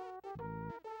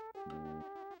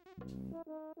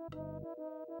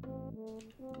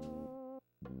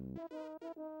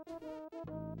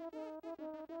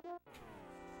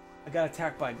 I got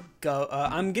attacked by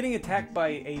I'm getting attacked by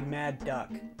a mad duck.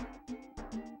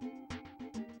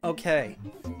 Okay.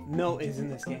 Milt is in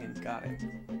this game, got it.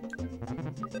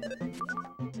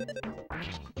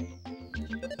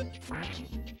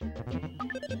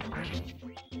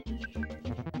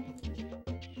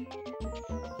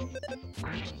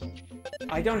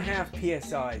 I don't have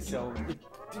PSI, so it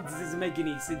doesn't make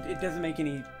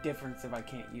any difference if I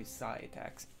can't use psi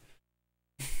attacks.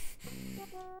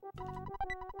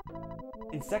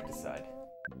 Insecticide.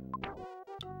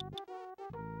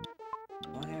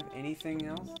 Do I have anything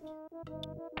else?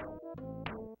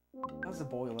 How's the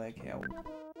boil egg help?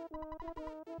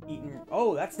 Eaten.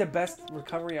 Oh, that's the best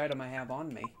recovery item I have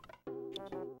on me.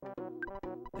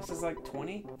 This is like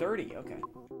 20? 30, okay.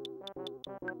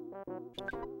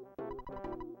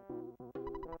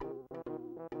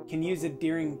 Can use it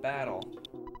during battle.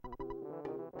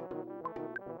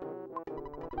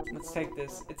 Let's take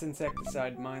this. It's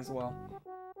insecticide, might as well.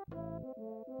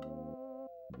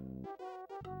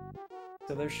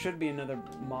 So there should be another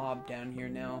mob down here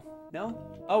now. No?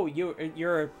 Oh,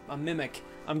 you're a mimic.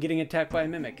 I'm getting attacked by a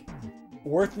mimic.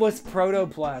 Worthless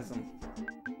protoplasm.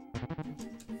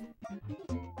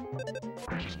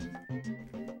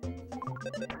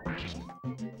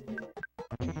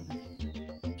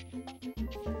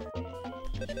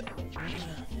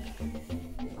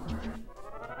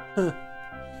 Huh.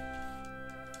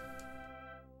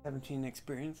 17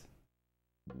 experience.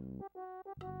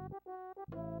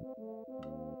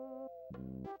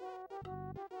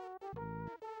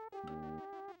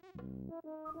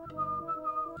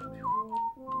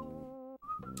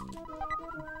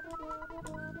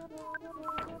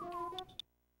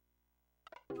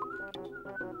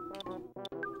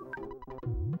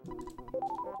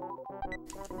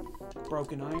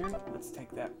 Broken iron. Let's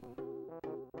take that.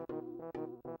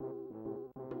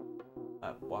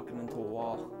 Walking into a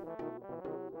wall.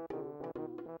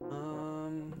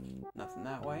 Nothing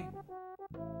that way.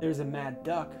 There's a mad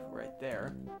duck right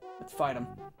there. Let's fight him.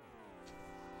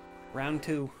 Round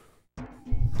 2.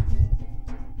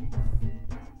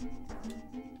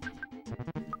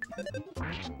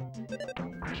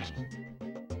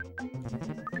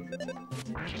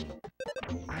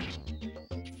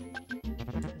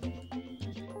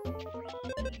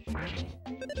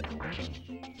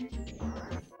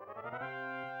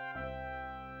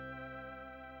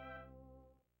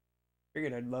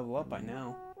 Figured I'd level up by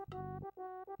now.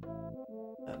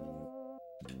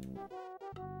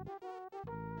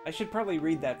 I should probably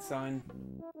read that sign.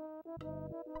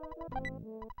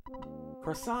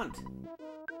 Croissant.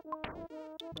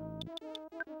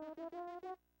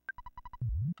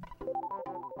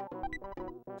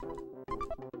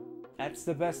 That's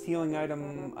the best healing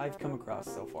item I've come across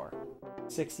so far.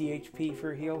 60 HP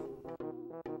for heal.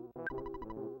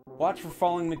 Watch for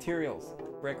falling materials.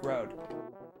 Brick road.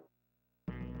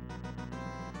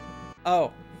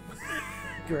 Oh.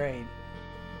 Great.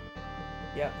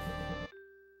 Yep.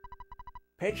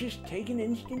 Pictures taken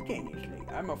instantaneously.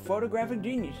 I'm a photographic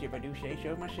genius if I do say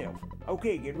so myself.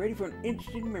 Okay, get ready for an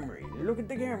instant memory. Look at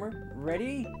the camera.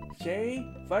 Ready, say,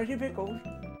 fuzzy pickles.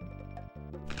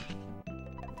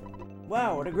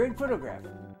 Wow, what a great photograph.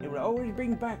 It will always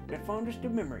bring back the fondest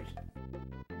of memories.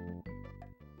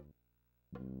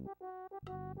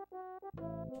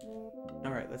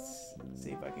 Alright, let's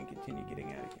see if I can continue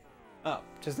getting out of here. Oh,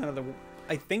 just another...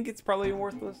 I think it's probably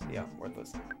worthless. Yeah,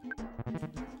 worthless.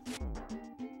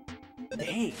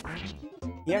 Dang!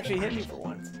 He actually hit me for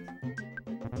once.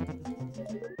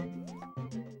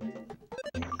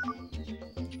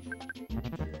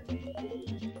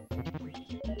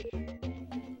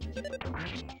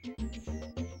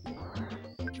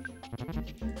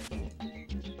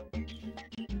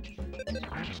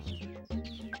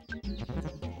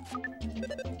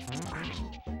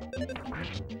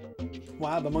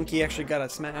 Wow, the monkey actually got a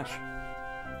smash.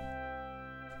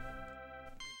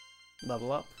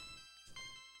 Level up.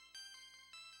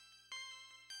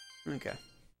 Okay.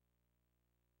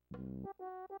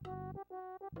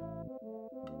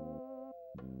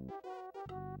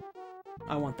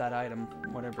 I want that item,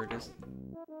 whatever it is.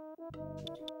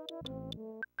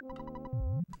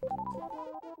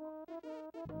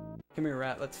 Come here,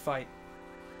 rat, let's fight.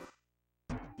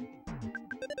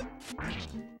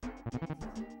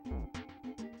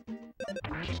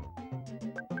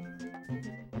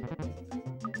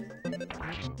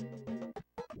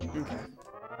 Okay.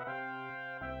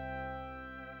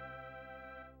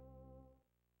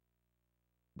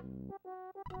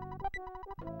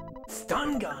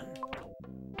 Stun gun!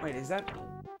 Wait, is that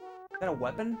a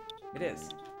weapon? It is.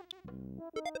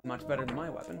 Much better than my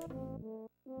weapon.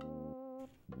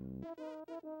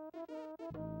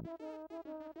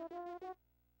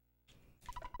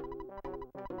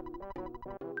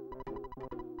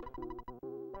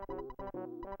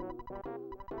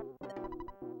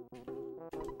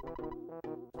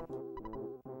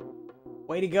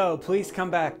 Way to go. Please come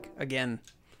back again.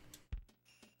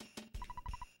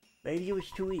 Maybe it was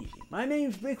too easy. My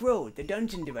name's Brick Road, the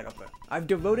dungeon developer. I've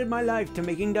devoted my life to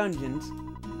making dungeons.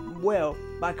 Well,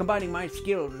 by combining my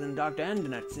skills and Dr.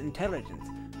 Andonut's intelligence,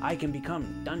 I can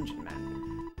become Dungeon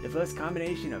Man. The first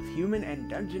combination of human and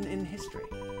dungeon in history.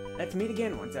 Let's meet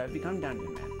again once I've become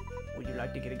Dungeon Man. Would you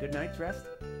like to get a good night's rest?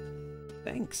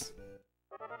 Thanks.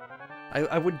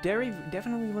 I would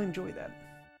definitely enjoy that.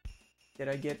 Did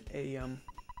I get a, I'm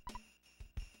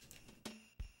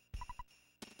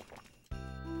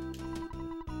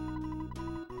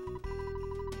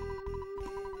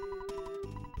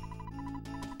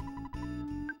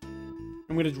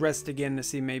gonna rest again to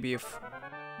see maybe if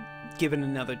given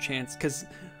another chance, because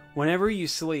whenever you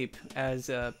sleep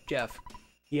as Jeff,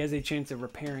 he has a chance of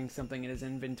repairing something in his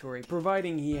inventory,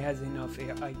 providing he has enough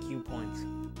IQ points.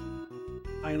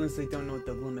 I honestly don't know what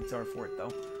the limits are for it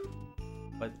though,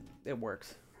 but it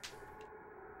works.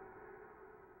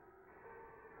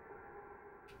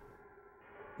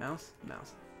 Mouse?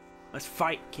 Mouse. Let's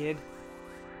fight, kid!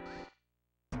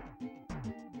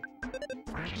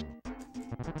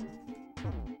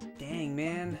 Dang,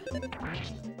 man.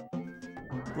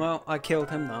 Well, I killed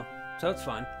him though, so it's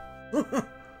fine.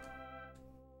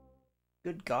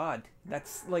 Good God,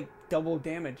 that's like double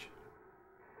damage.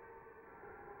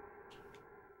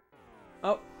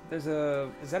 Oh, there's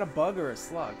a... Is that a bug or a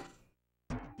slug?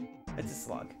 It's a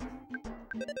slug.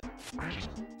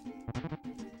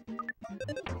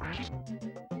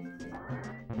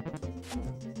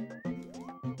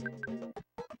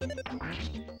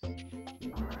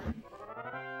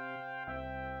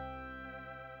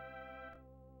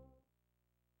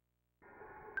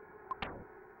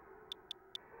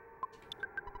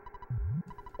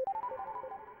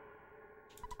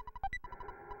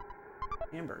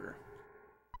 Hamburger.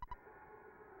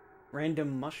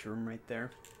 Random mushroom right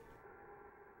there.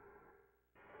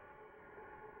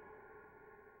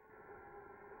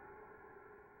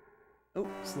 Oh,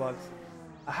 slugs.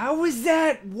 How is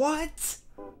that? What?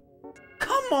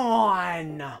 Come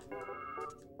on!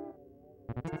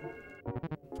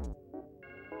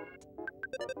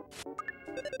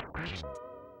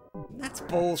 That's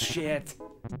bullshit.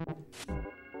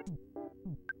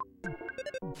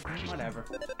 Whatever.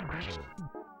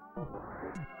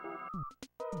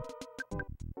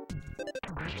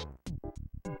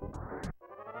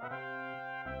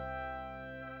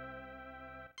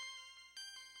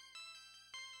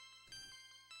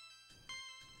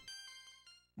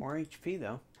 More HP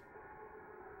though.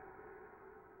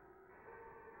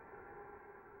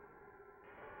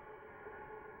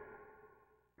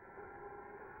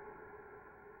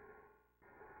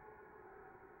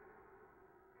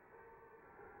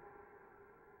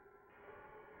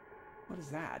 What is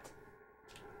that?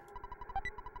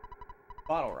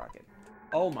 Bottle rocket.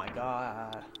 Oh my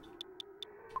god.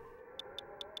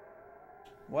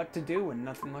 What to do when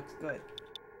nothing looks good?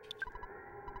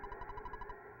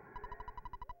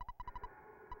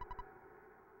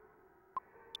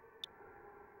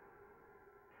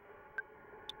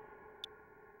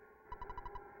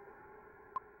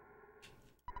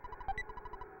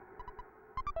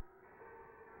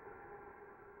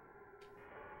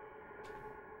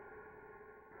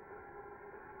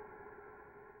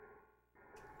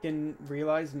 Didn't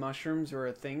realize mushrooms were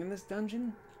a thing in this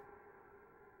dungeon?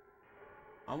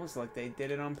 Almost like they did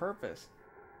it on purpose.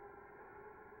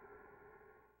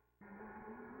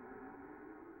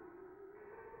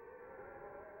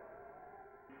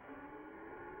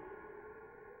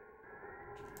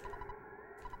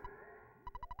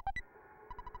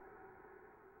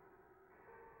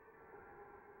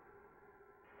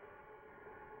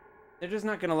 They're just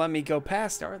not gonna let me go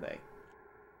past, are they?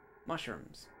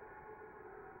 Mushrooms.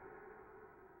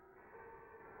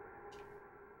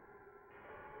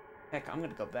 Heck, I'm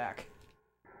gonna go back.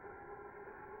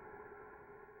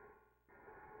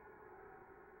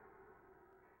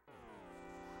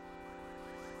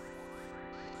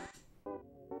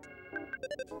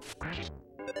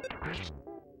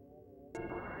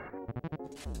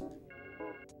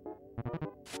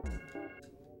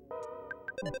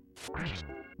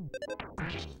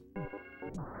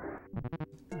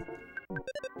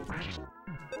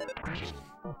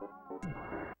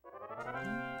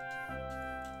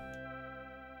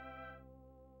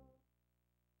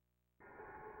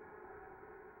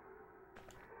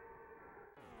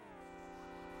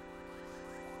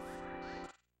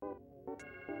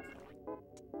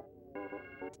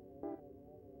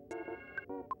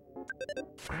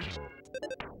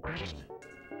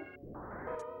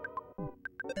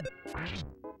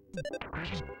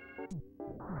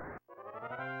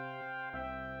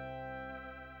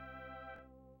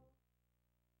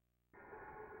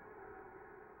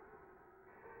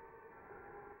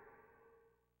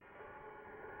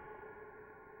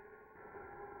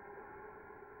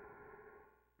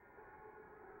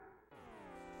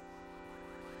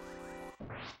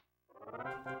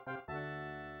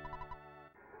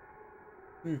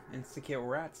 Insta-kill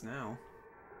rats now.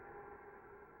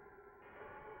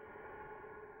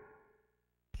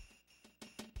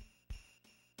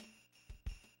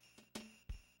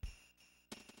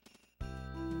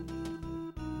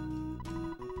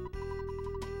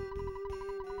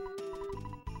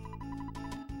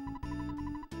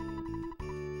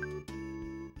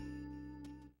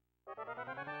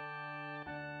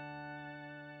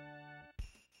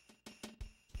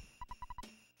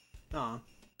 Aw.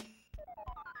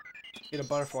 Get a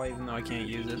butterfly even though I can't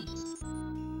use it.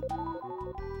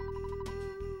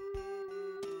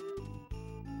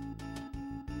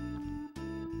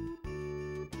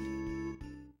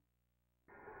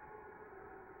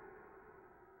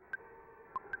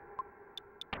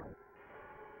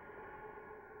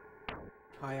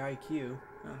 High IQ.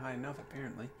 Not high enough,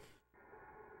 apparently.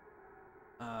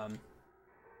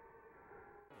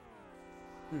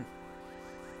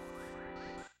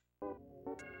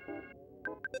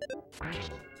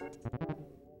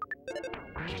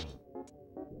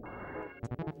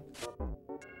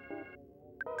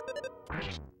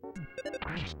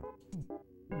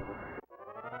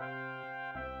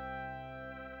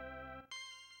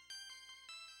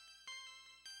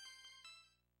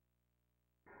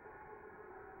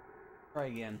 Try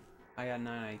again. I got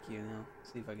 9 IQ now.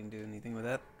 See if I can do anything with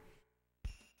that.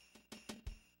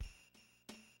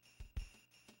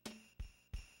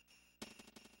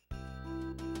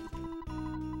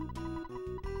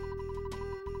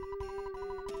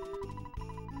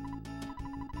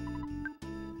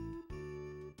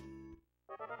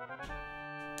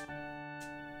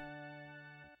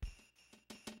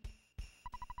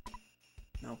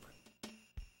 Nope.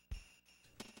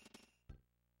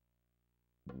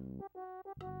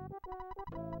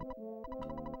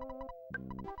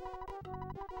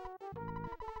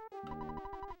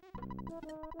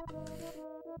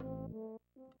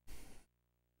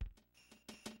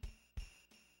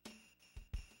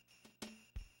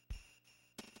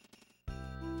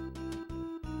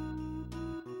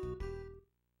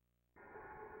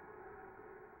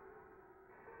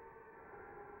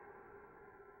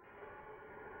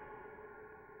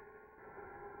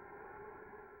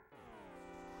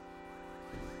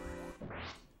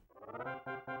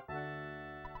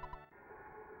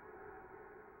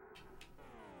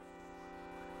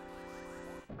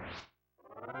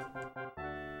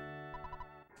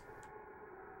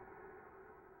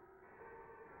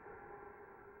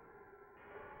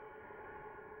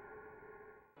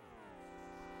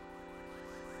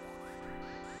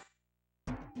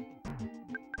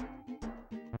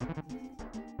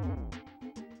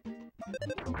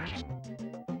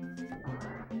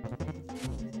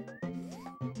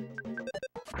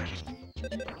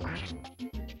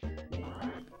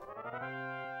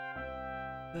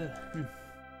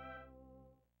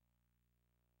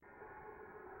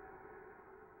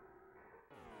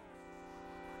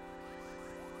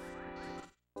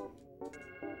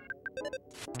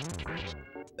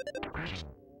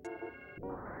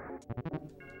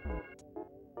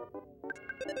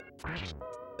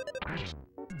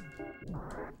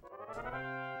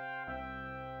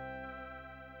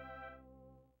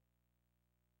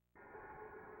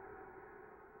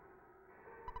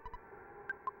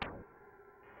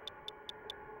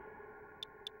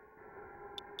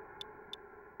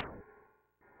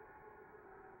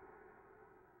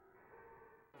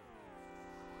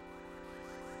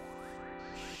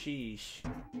 Sheesh.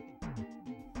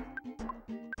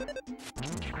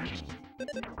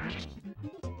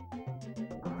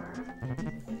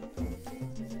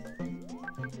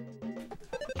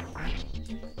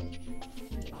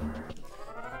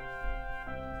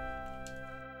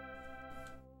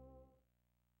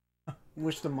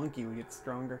 Wish the monkey would get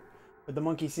stronger, but the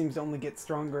monkey seems to only get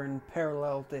stronger in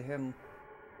parallel to him.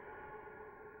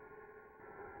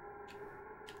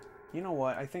 You know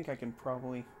what? I think I can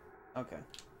probably... Okay.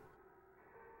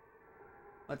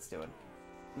 Let's do it.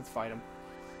 Let's fight him.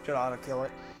 Should auto-kill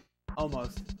it.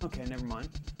 Almost. Okay, never mind.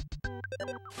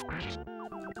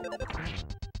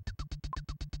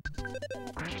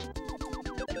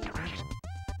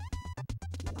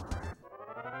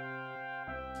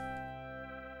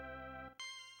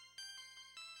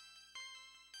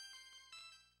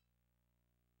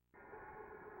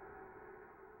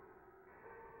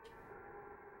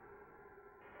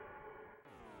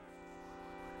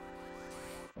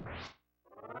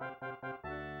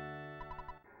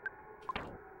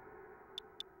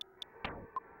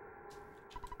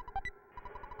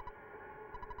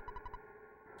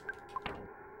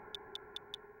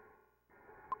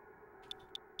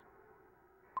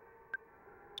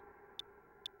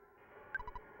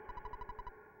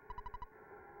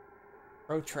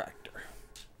 Protractor.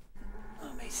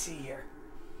 Let me see here.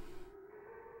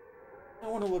 I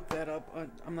want to look that up.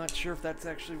 I'm not sure if that's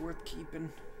actually worth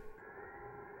keeping.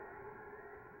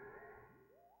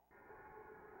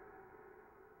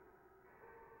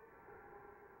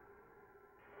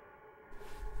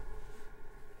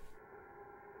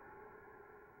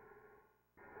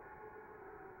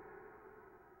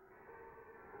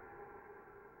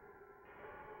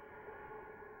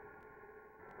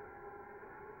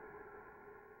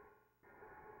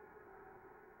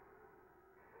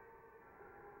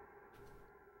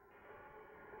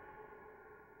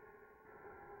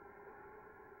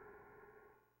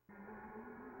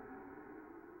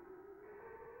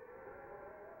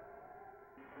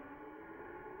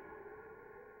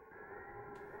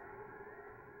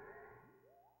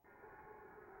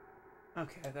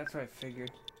 Okay, that's what I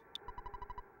figured.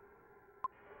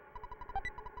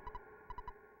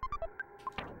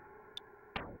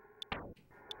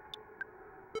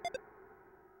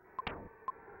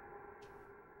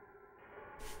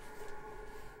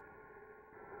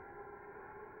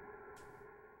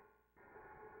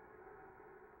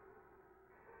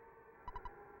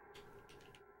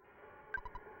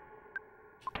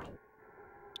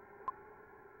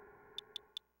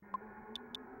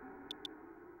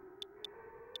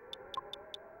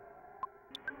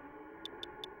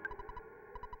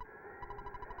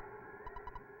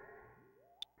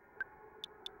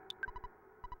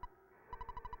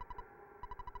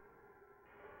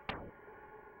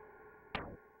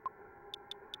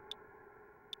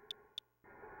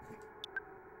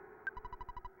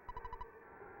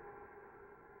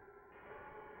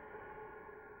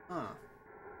 Huh.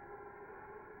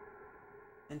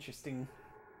 Interesting.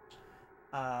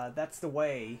 That's the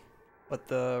way, but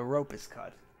the rope is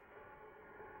cut.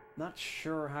 Not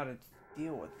sure how to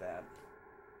deal with that.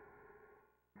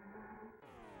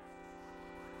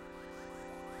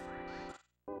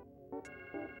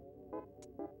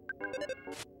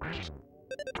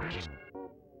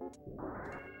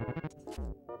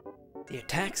 The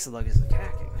attack slug is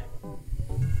attacking.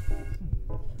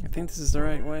 I think this is the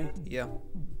right way. Yeah.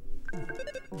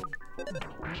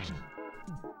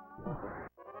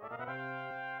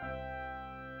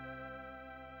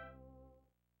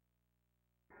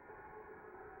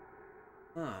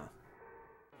 Huh.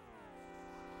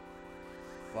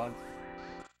 Bug.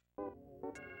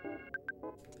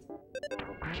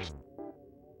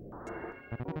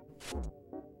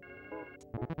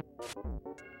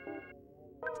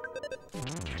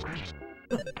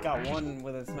 Got one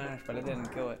with a smash, but I didn't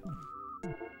kill it.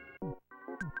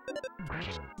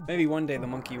 Maybe one day the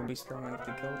monkey will be strong enough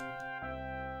to kill it.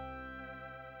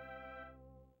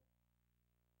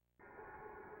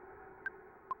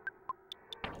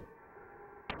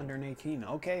 118.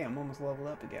 Okay, I'm almost leveled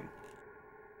up again.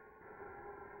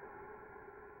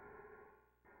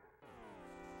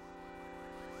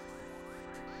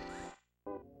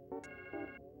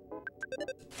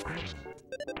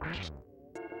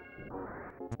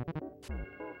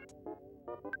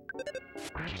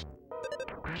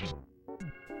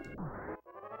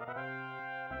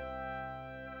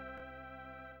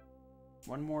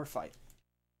 One more fight.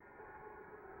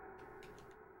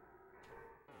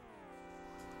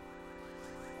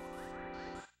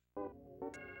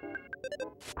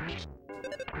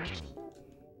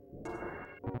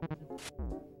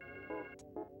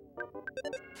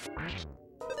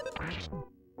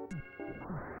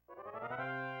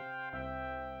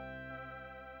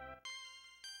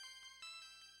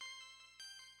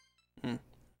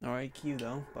 No IQ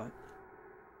though, but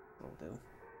it'll do.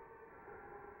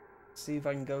 See if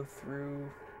I can go through.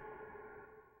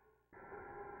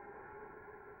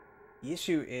 The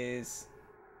issue is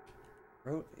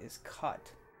rope is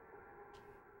cut.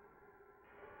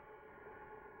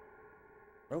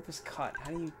 Rope is cut. How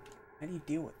do you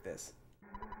deal with this?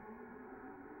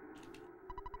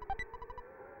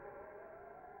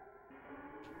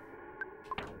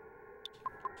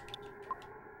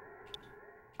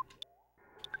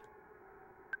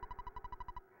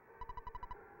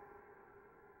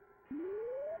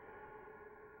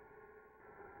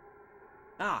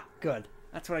 Ah, good.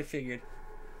 That's what I figured.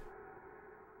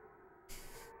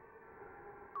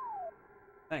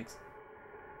 Thanks.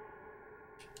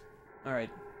 Alright.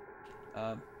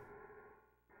 I'm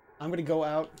gonna go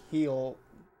out, heal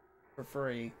for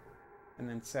free, and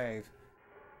then save.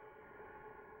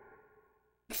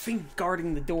 The thing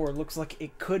guarding the door looks like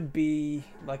it could be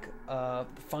like the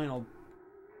final...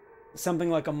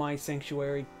 something like a My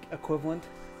Sanctuary equivalent.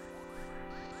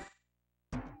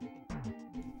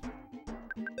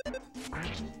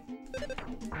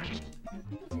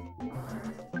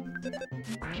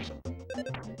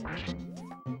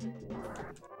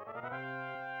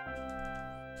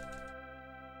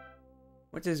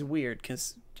 Which is weird,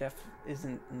 because Jeff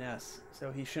isn't Ness,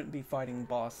 so he shouldn't be fighting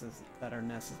bosses that are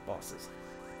Ness's bosses.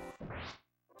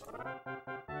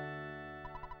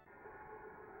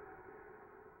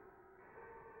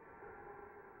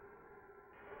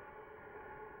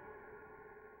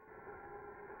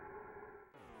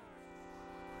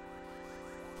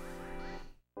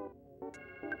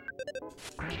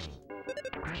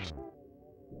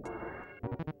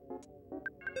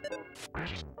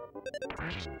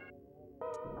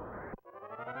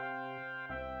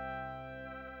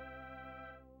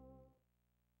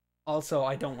 Also,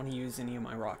 I don't want to use any of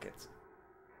my rockets.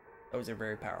 Those are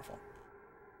very powerful.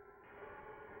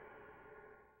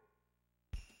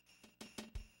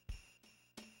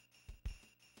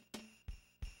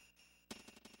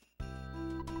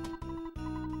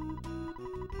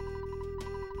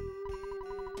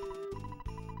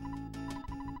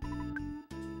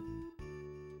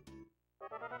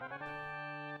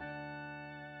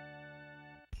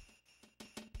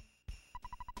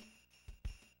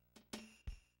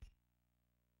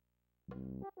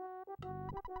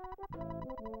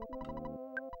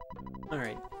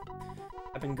 Alright.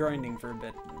 I've been grinding for a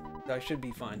bit, so I should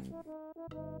be fine.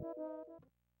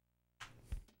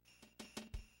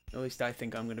 At least I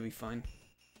think I'm gonna be fine.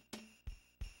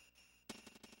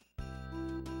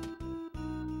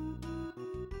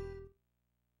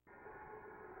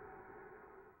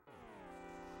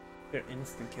 Could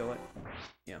instant kill it.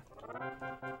 Yeah.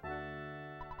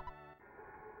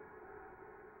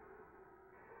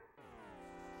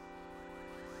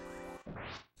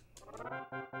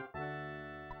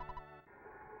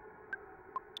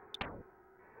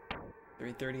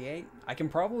 $338. I can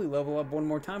probably level up one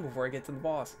more time before I get to the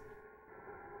boss.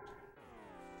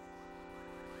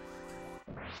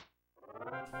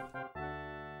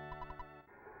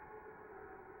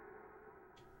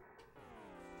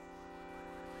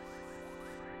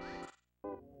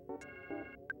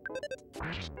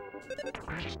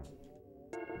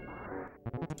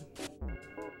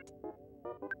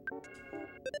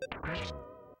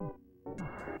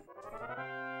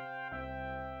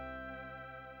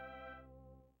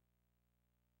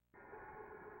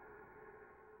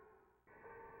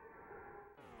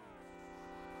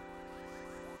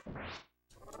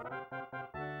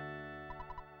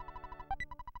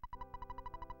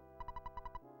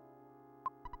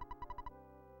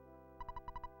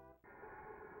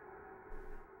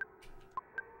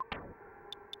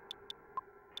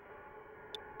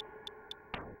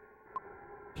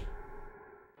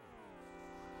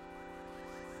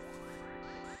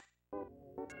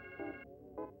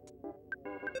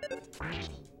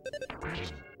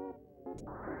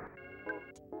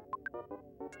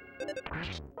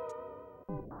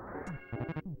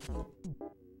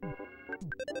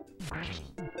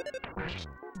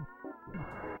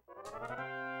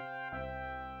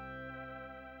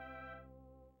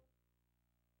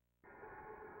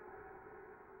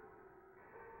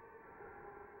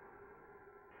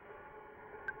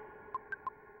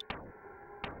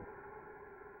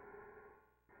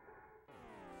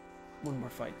 One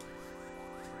more fight.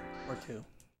 Or two.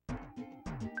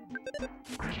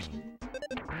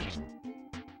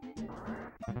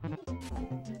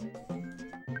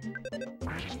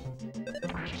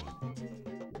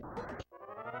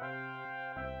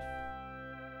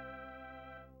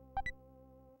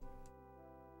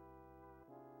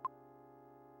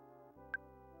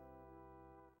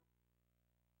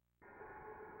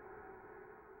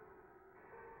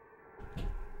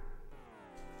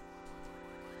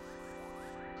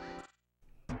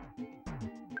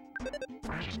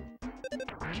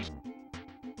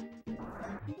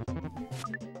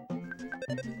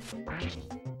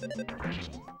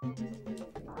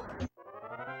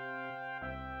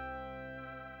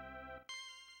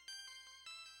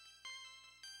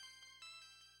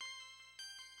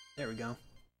 There we go.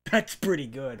 That's pretty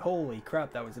good. Holy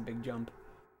crap, that was a big jump.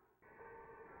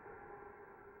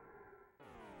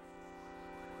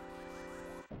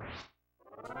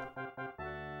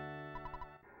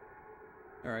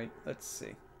 Alright, let's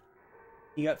see.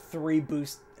 He got 3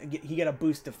 boost. He got a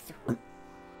boost of 3.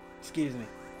 Excuse me.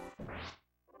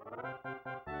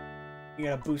 He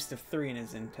got a boost of 3 in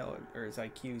his intel or his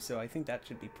IQ, so I think that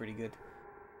should be pretty good.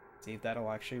 See if that'll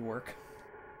actually work.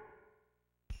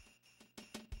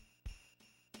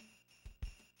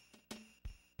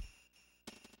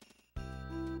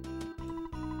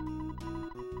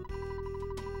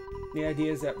 The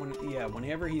idea is that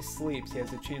whenever he sleeps, he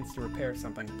has a chance to repair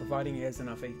something, providing he has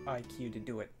enough IQ to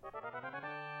do it.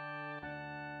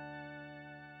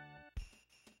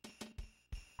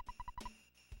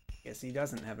 guess he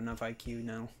doesn't have enough IQ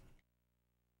now.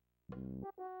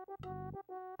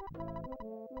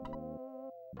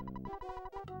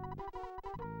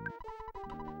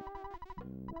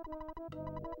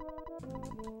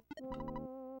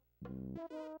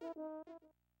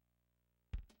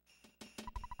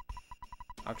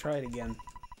 I'll try it again.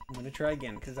 I'm gonna try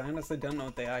again, because I honestly don't know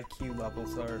what the IQ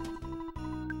levels are.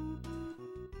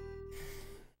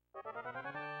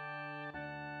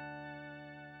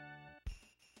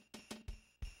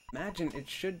 Imagine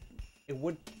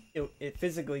it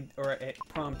physically, or it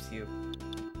prompts you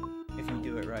if you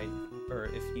do it right, or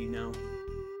if you know.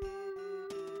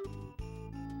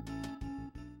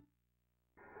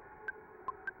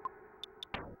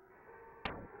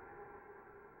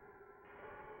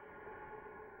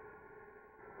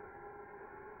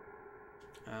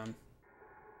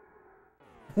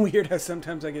 Weird how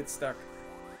sometimes I get stuck.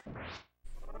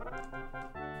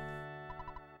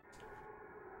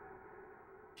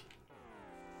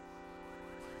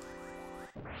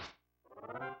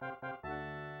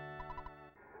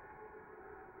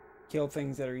 Kill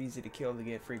things that are easy to kill to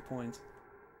get free points.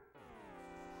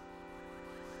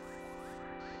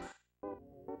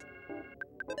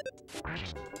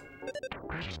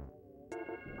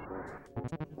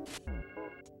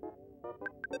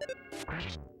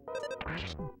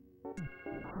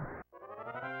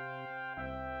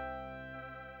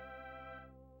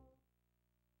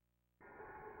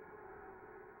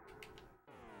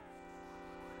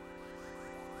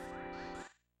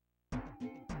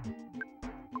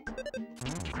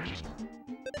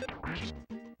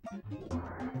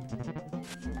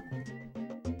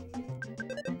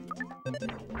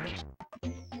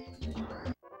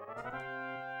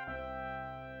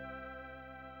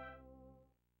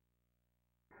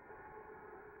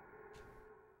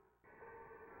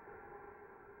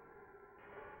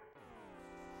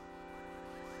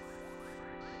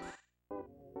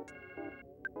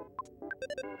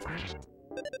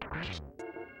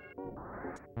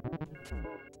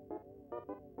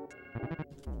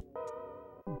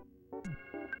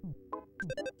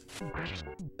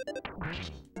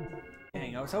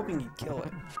 Dang, I was hoping you'd kill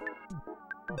it.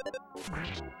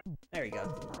 There you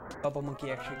go. Bubble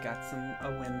Monkey actually got a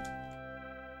win.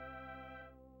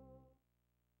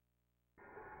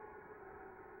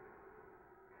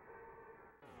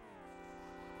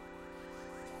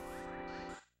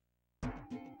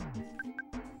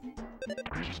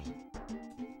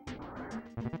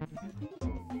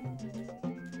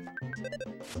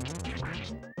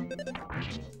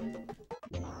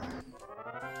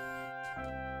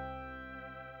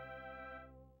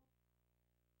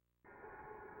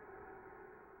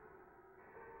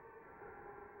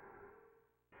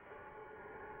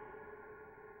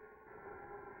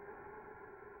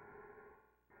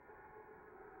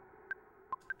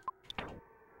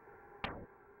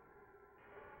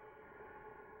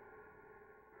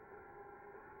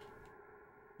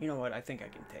 You know what? I think I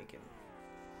can take it.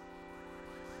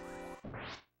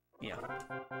 Yeah.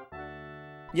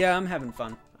 Yeah, I'm having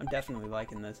fun. I'm definitely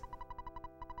liking this.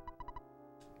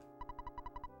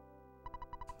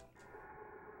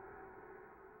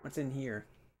 What's in here?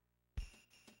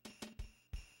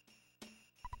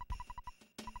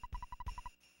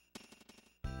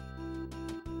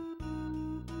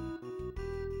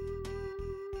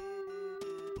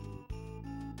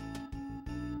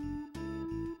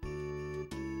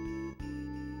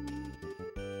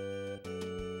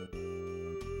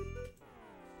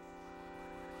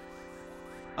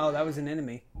 Oh, that was an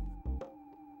enemy.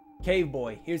 Cave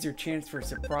Boy, here's your chance for a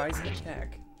surprise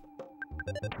attack.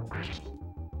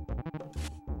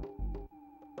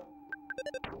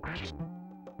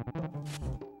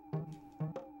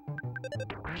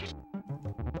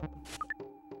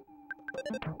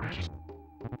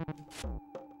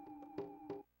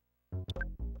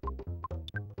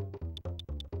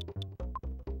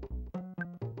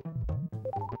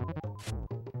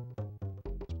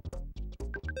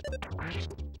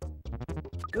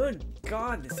 Good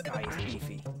God, this guy is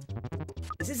beefy.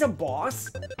 Is this a boss?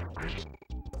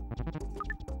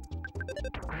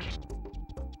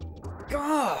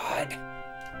 God!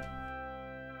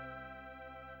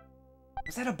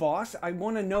 Was that a boss? I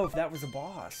want to know if that was a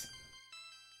boss.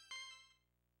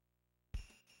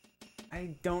 I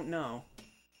don't know.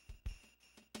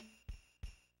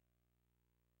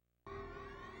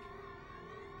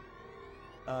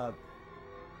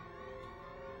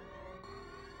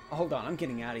 Hold on, I'm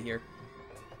getting out of here.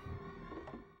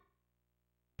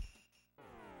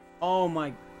 Oh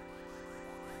my...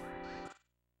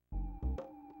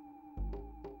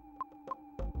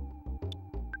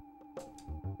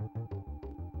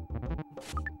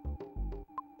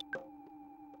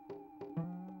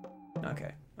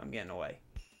 Okay, I'm getting away.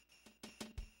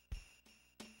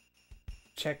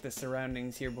 Check the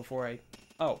surroundings here before I...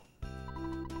 Oh.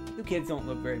 You kids don't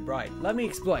look very bright. Let me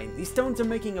explain. These stones are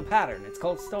making a pattern. It's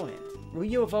called Stonehenge.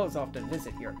 UFOs often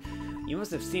visit here. You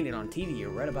must have seen it on TV or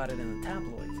read about it in the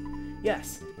tabloids.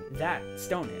 Yes, that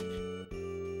Stonehenge.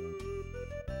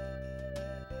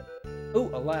 Ooh,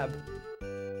 a lab.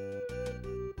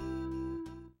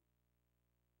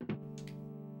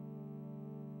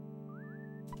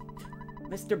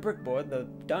 Mr. Brickboard, the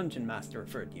dungeon master,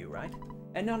 referred to you, right?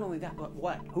 And not only that, but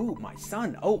what? Who? My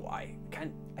son? Oh, I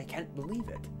can't believe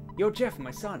it. Yo, Jeff,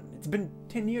 my son. It's been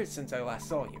 10 years since I last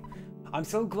saw you. I'm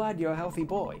so glad you're a healthy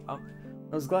boy.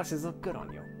 Those glasses look good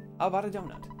on you. How about a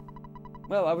donut?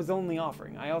 Well, I was only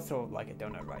offering. I also like a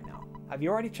donut right now. Have you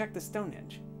already checked the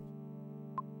Stonehenge?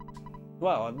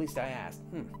 Well, at least I asked.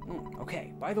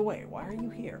 Okay, by the way, why are you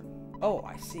here? Oh,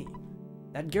 I see.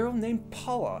 That girl named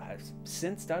Paula has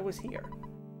sensed I was here.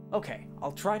 Okay,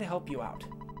 I'll try to help you out.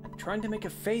 I'm trying to make a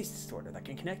phase distorter that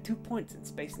can connect 2 points in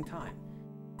space and time.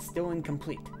 It's still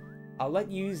incomplete. I'll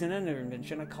let you use an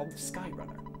invention I call the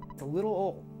Skyrunner. It's a little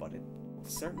old, but it will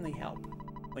certainly help.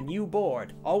 When you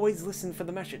board, always listen for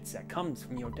the message that comes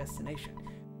from your destination.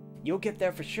 You'll get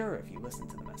there for sure if you listen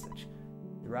to the message.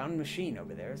 The round machine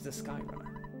over there is the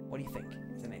Skyrunner. What do you think?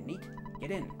 Isn't it neat?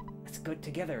 Get in. Let's go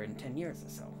together in 10 years or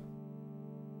so.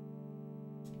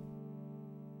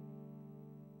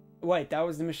 Wait, that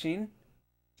was the machine?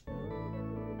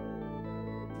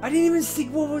 I didn't even see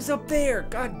what was up there!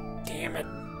 God damn it!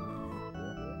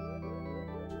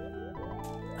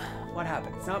 What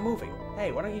happened? It's not moving.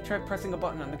 Hey, why don't you try pressing a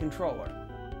button on the controller?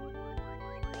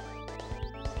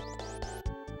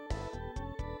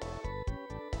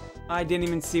 I didn't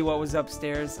even see what was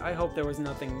upstairs. I hope there was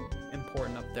nothing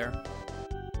important up there.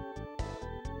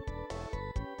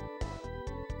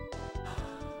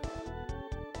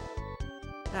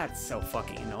 That's so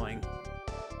fucking annoying.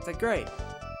 It's like, great.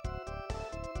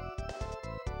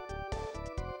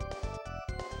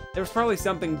 There was probably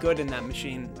something good in that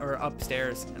machine, or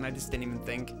upstairs, and I just didn't even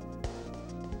think.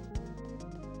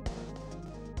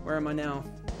 Where am I now?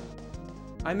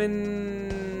 I'm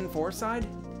in... Fourside?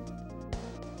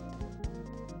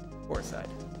 Fourside.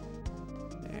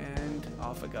 And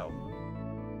off I go.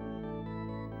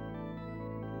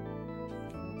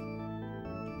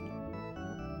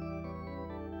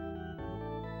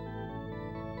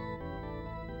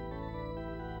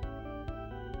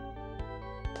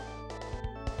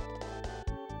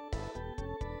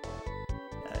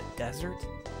 Desert?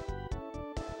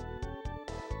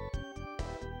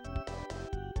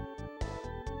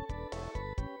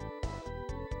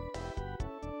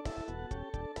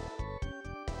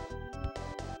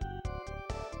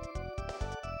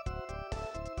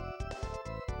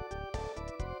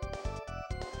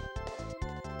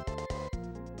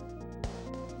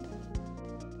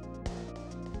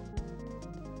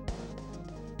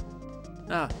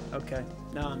 Ah, okay.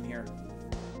 Now I'm here.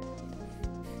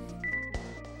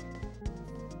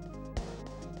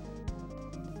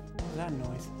 What was that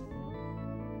noise?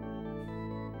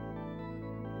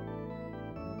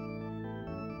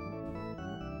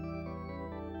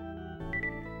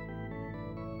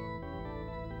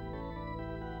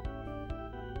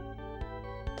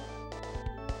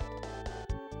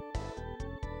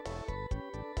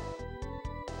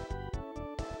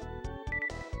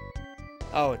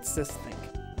 Oh, it's this thing.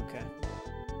 Okay.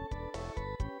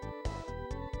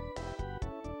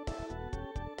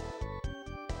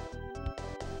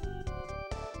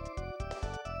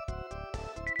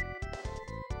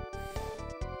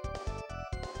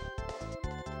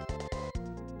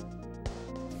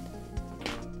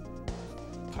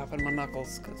 Popping my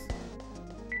knuckles, cause...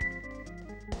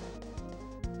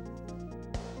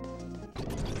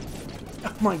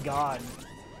 Oh my god.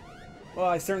 Well,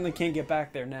 I certainly can't get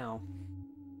back there now.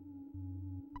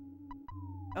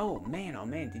 Oh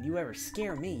man, did you ever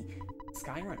scare me?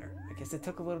 Skyrunner, I guess it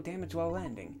took a little damage while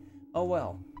landing. Oh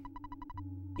well.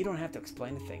 You don't have to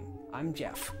explain a thing. I'm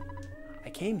Jeff. I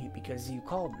came here because you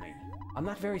called me. I'm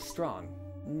not very strong,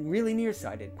 really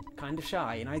nearsighted, kinda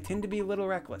shy, and I tend to be a little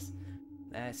reckless.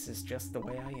 This is just the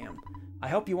way I am. I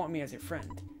hope you want me as your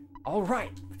friend.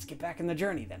 Alright, let's get back in the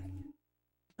journey then.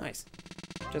 Nice.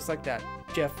 Just like that,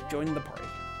 Jeff joined the party.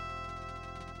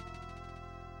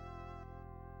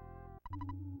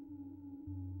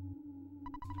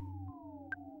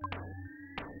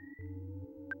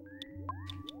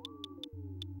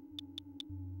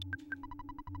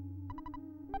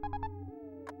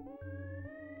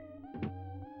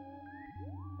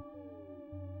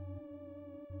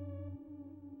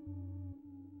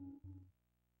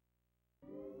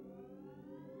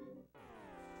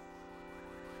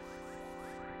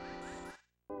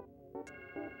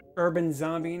 urban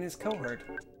zombie and his cohort.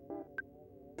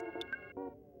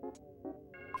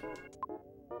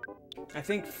 I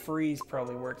think freeze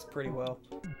probably works pretty well.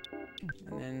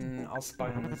 And then I'll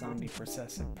spy on the zombie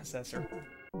possessor.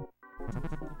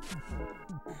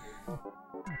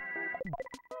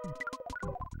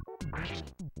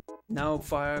 No,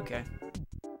 fire, okay.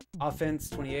 Offense,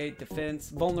 28. Defense,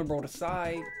 vulnerable to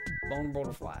sight, vulnerable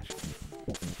to flash.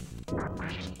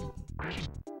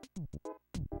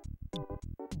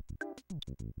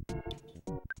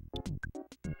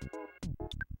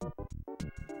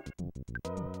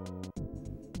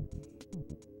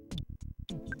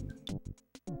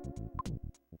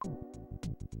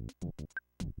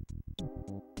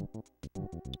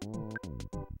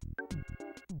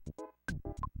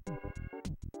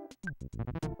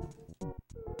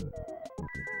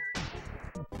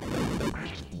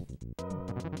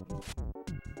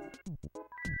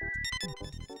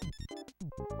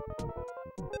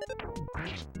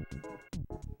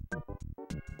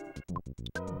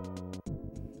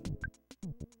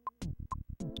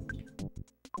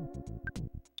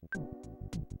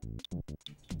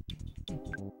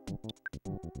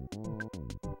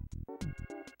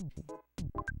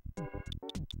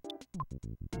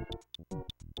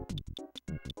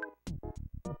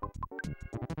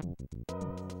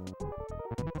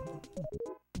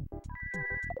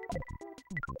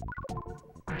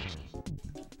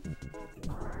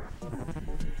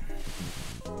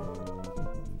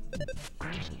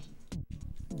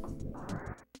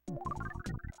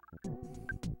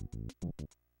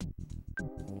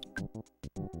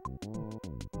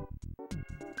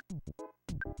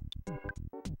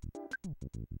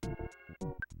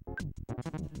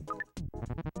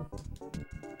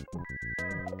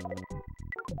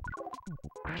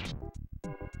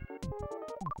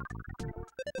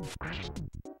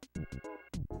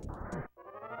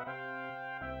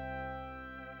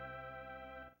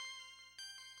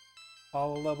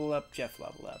 Paul level up, Jeff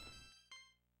level up.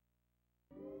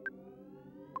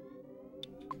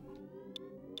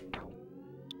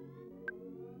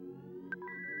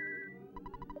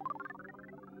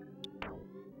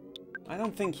 I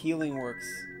don't think healing works.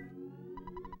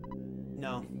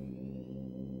 No.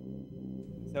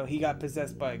 So he got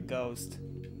possessed by a ghost.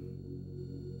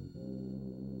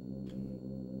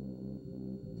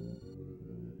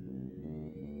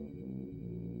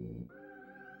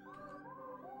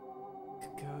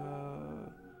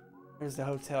 There's the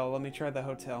hotel. Let me try the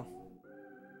hotel.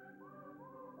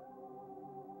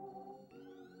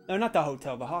 No, not the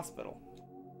hotel, the hospital.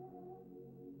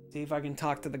 See if I can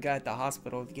talk to the guy at the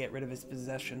hospital to get rid of his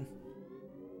possession.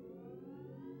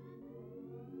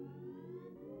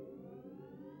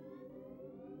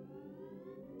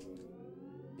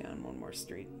 Down one more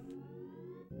street.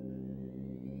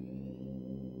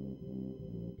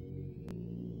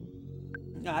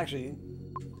 No, actually,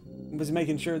 was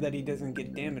making sure that he doesn't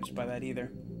get damaged by that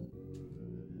either.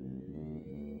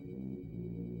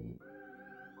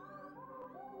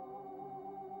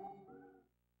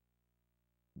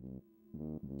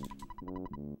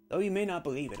 Though you may not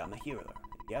believe it, I'm a healer.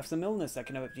 If you have some illness that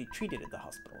cannot be treated at the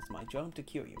hospital, it's my job to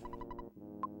cure you.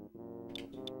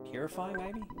 Purify,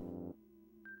 maybe?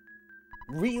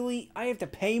 Really? I have to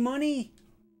pay money?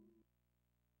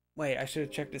 Wait, I should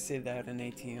have checked to see if they had an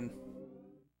ATM.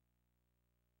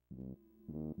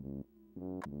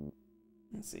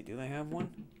 Let's see, do they have one?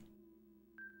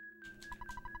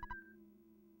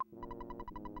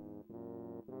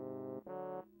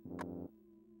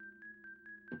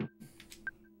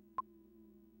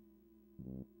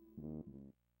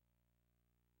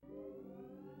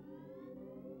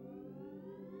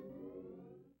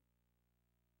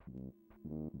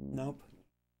 Nope.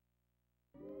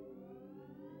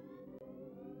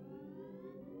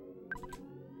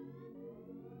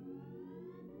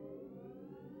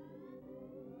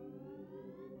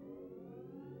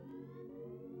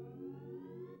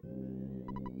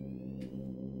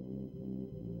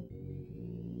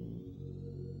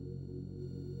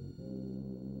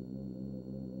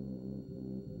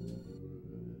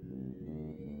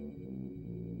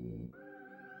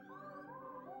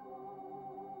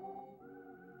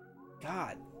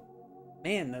 God,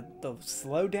 man, the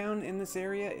slowdown in this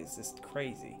area is just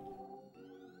crazy.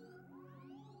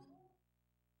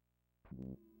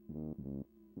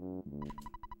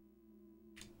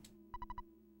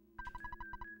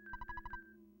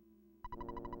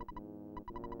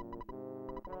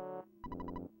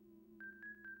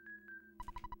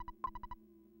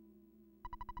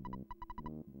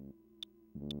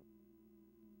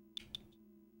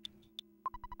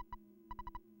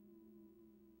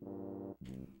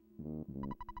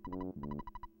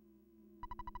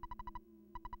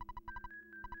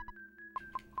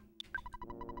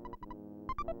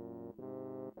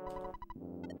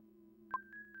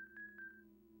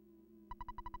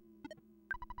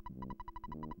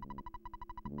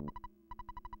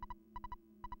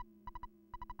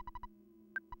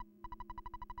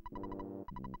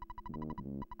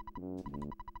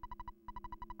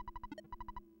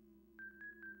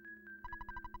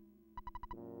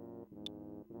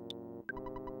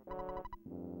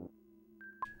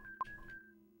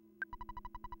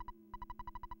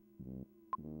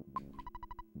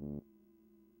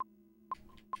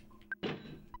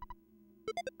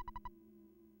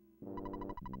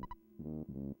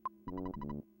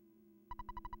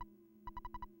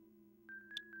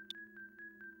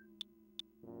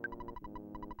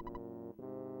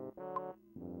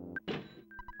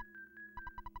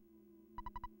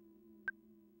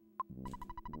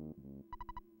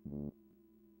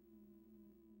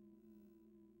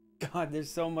 God,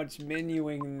 there's so much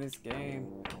menuing in this game.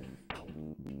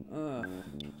 Ugh.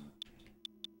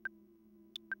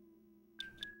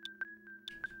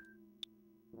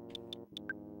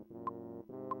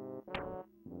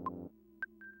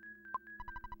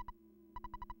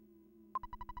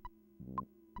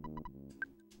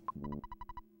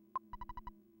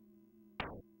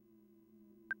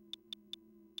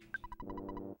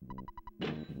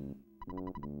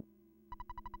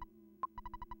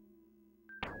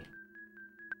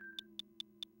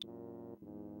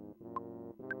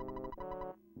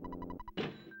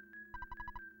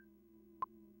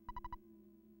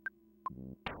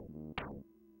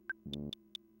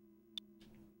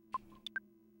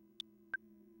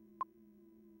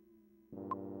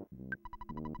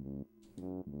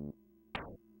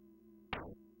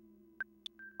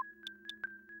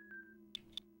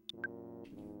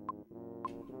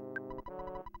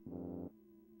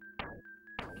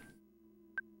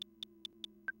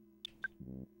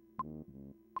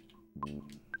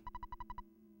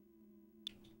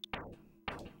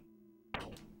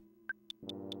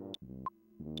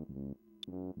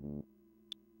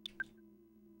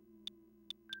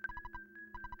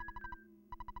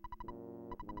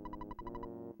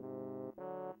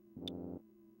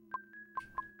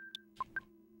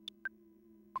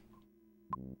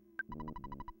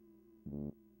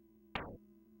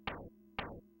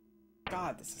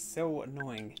 God, this is so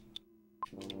annoying.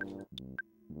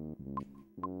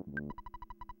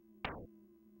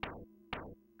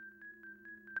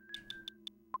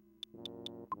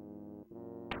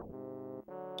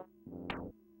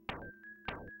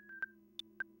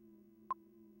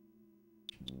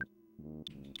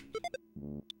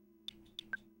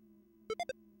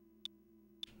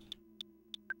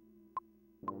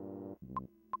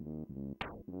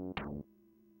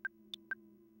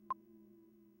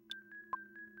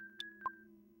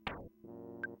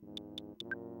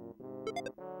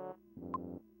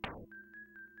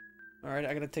 Alright,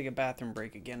 I gotta take a bathroom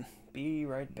break again. Be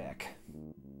right back.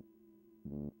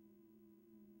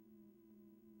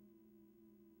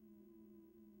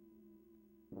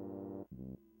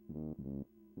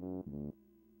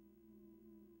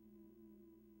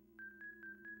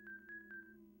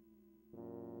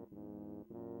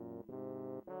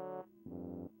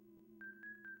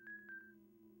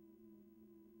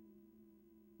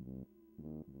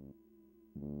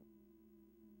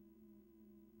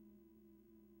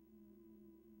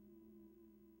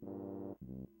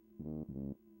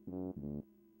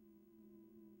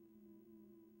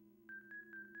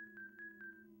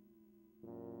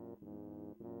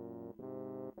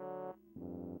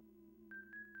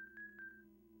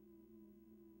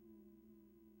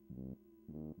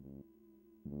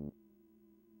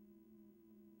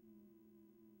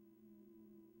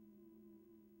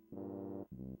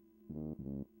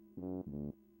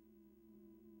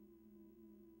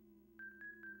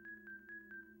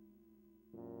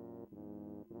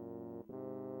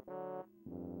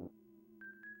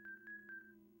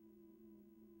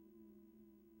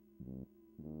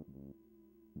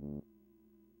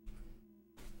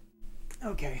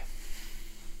 Okay.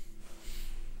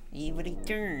 You've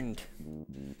returned.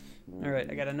 Alright,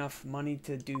 I got enough money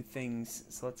to do things,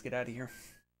 so let's get out of here.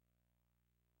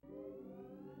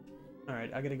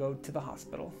 Alright, I gotta go to the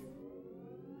hospital.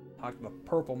 Talk to the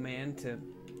purple man to...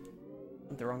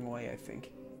 went the wrong way, I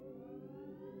think.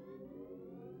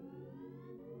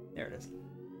 There it is.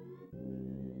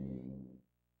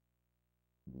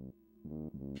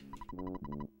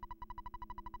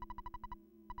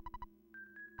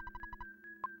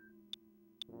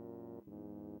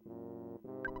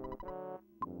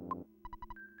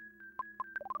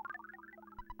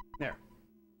 There.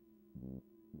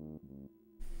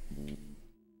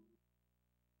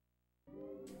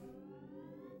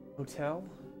 Hotel?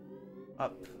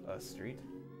 Up a street.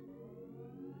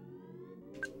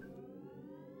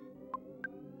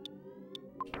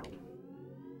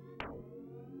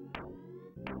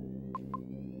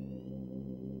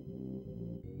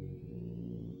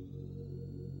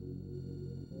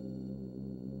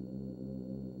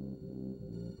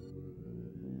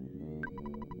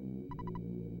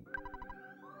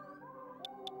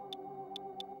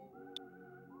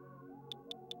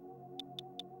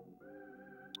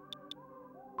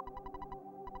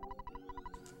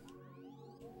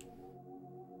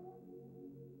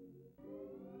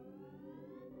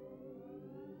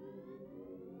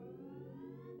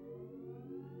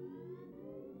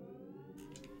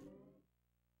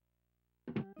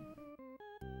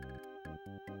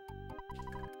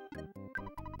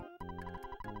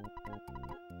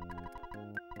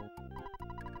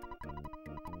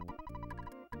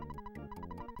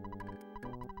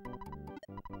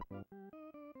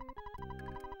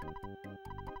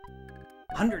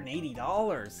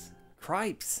 $180.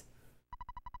 Cripes.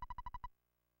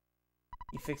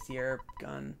 You fixed the air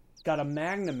gun. Got a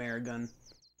Magnum air gun.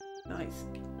 Nice.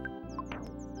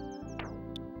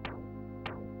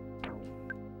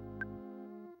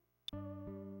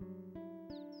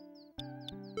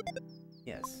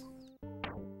 Yes.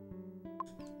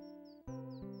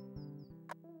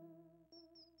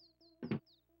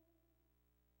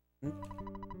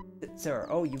 Sir,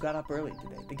 oh, you got up early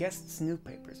today. The guest's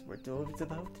newspapers were delivered to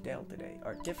the hotel today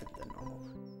are different than normal.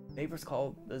 Papers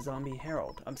called the Zombie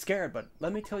Herald. I'm scared, but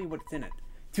let me tell you what's in it.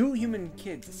 2 human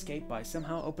kids escaped by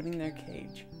somehow opening their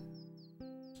cage.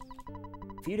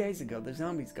 A few days ago, the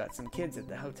zombies got some kids at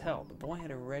the hotel. The boy had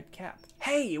a red cap.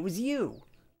 Hey, it was you!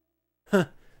 Huh.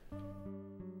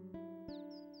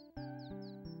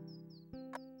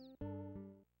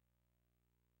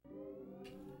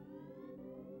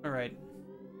 Alright.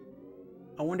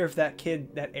 I wonder if that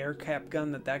kid, that air cap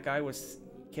gun that guy was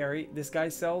this guy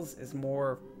sells is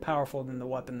more powerful than the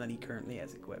weapon that he currently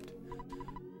has equipped.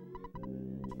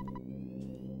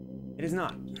 It is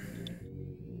not.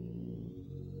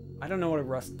 I don't know what a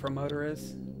rust promoter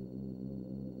is.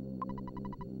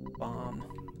 Bomb.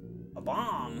 A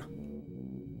bomb!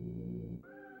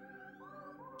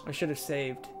 I should have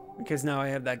saved, because now I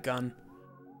have that gun.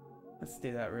 Let's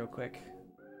do that real quick.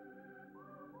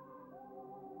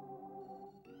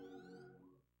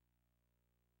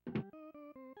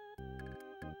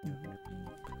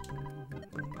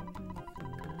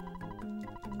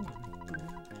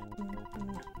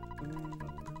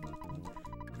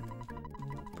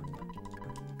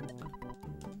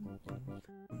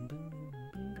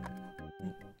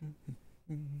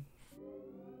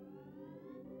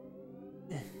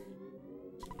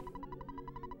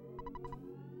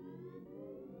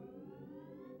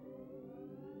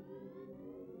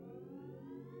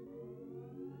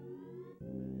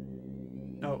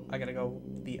 Oh, I gotta go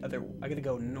I gotta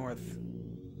go north.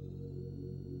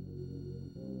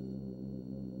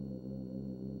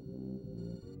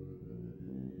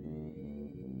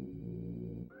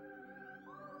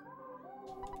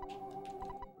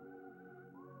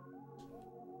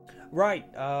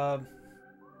 Right, the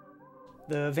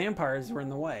vampires were in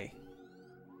the way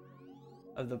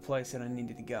of the place that I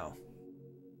needed to go.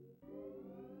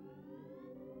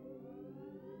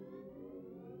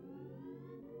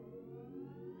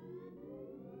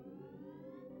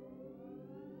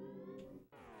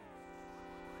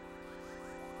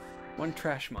 One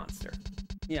trash monster.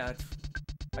 Yeah,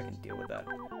 I can deal with that.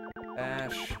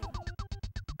 Bash.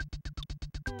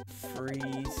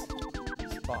 Freeze.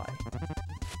 Spy.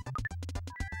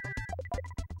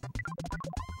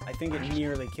 I think it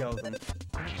nearly kills him.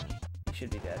 He should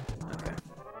be dead. Okay.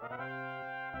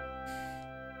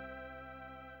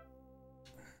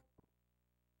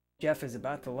 Jeff is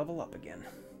about to level up again.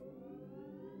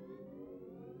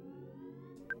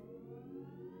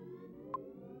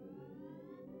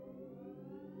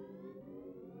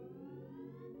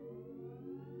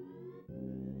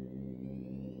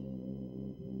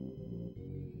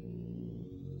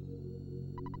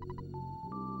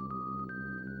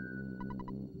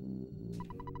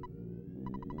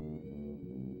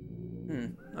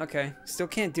 Okay, still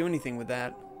can't do anything with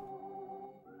that.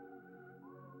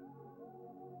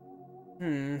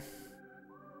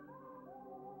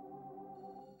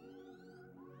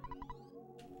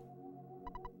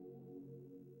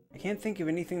 I can't think of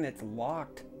anything that's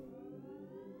locked.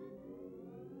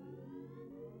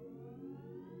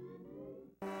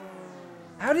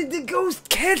 How did the ghost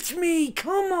catch me?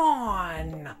 Come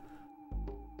on!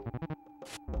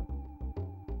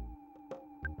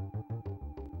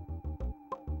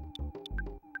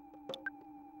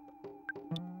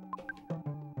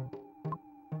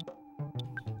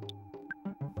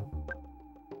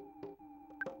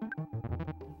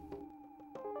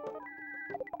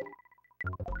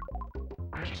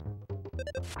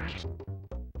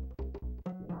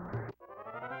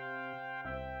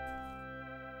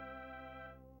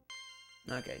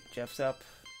 Okay, Jeff's up.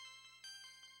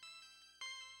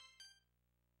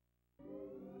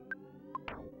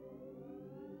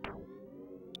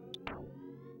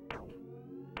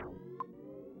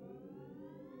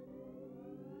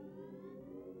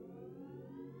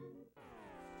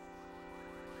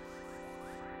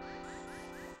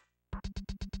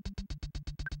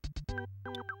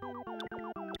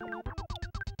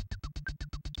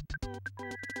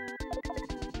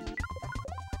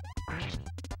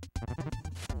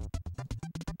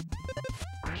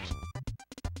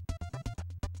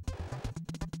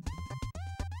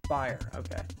 Fire,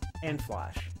 okay. And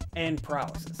flash. And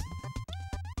paralysis.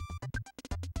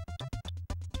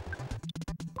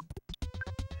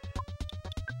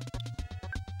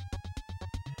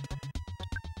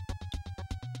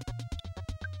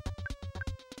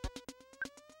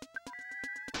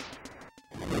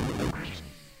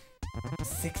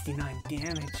 69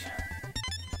 damage.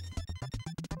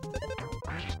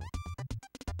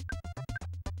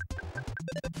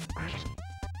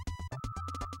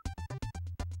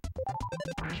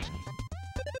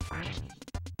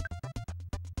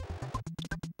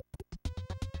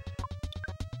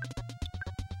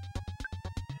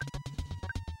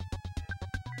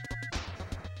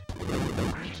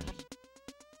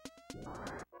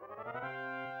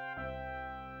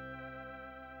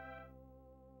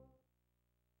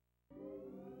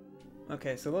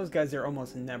 Okay, so those guys are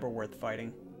almost never worth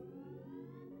fighting.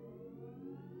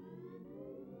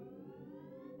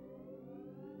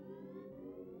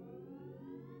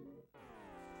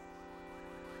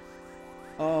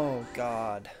 Oh,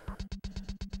 God.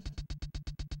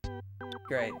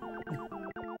 Great.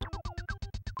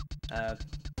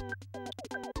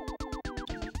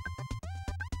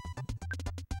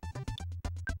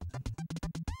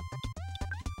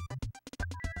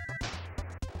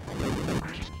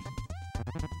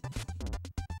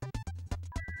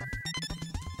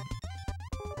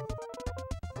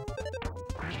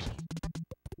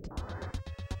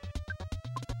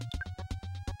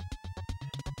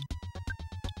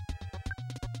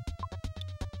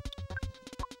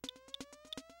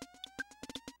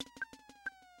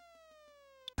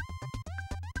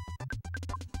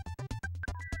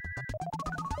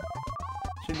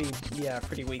 Should be, yeah,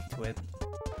 pretty weak to it.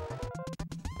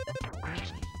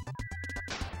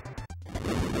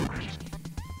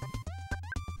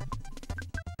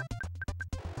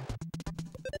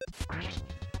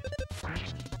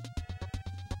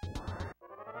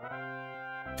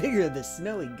 Figure the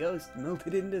smelly ghost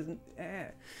melted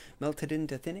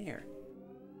into thin air.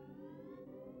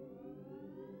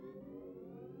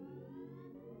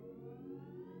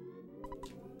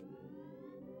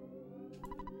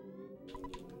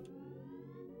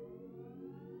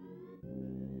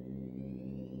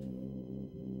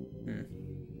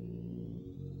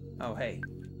 Oh, hey.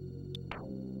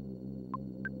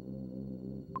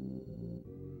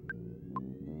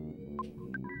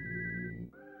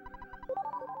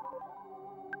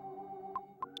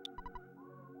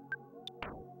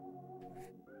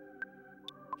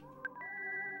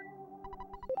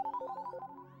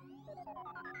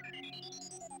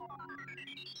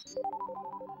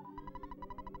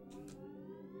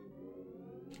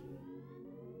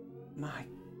 My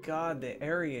God, the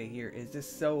area here is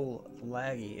just so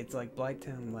laggy. It's like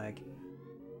Blighttown lag.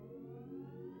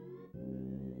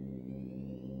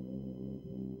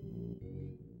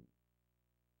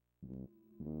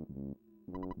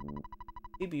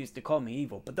 People used to call me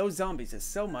evil, but those zombies are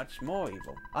so much more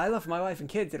evil. I left my wife and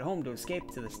kids at home to escape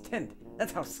to this tent.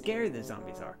 That's how scary the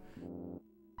zombies are.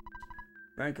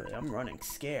 Frankly, I'm running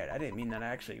scared. I didn't mean that I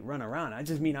actually run around. I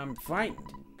just mean I'm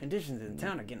frightened. Conditions in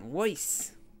town are getting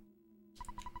worse.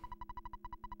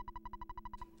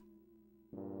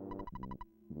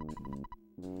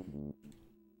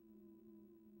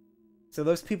 So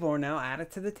those people are now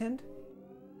added to the tent?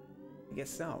 I guess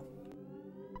so.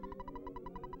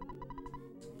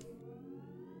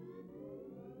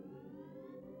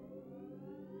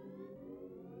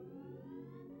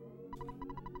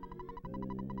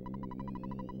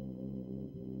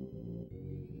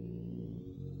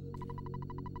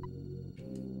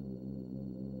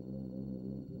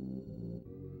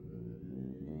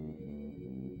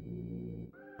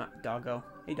 Doggo.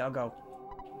 Hey, doggo.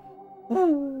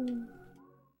 Woo!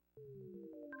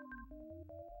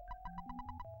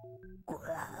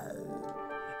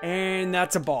 And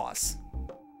that's a boss.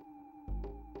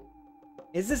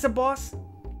 Is this a boss?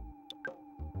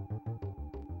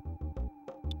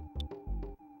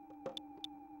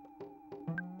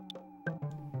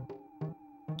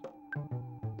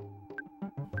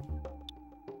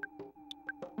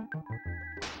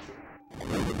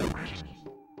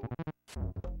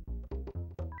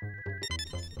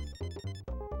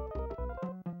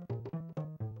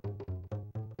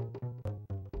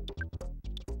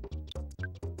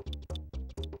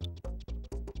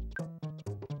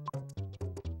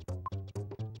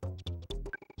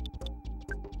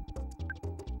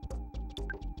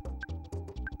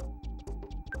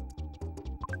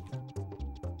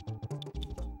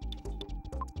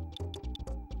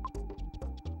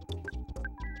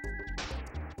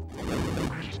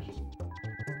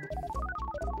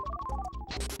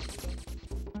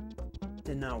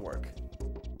 Did not work.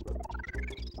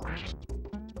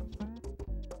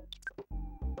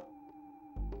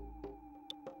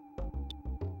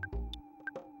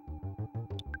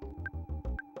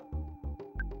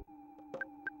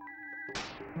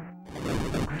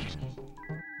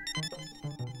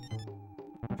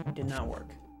 Did not work.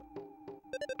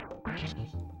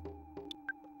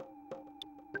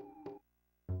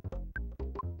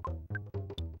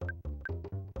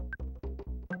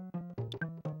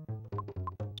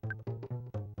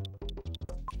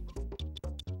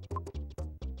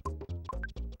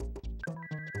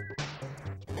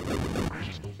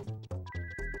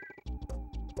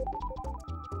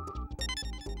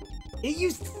 It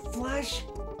used flash.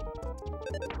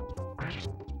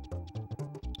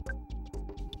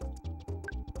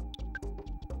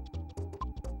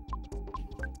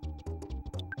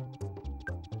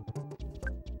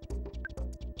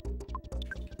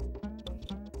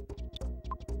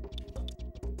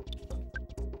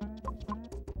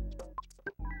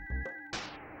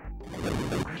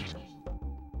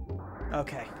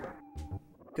 Okay.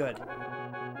 Good.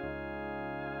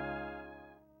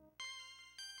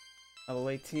 Level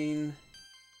 18.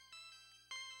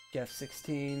 Jeff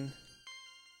 16.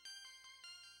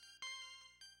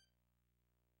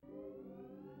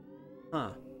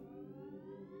 Huh.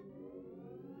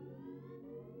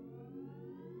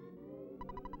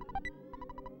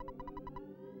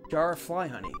 Jar of fly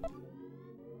honey.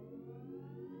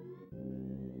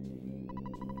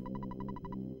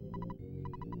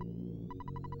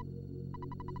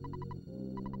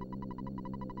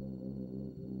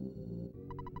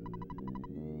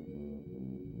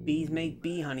 Bees make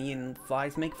bee honey and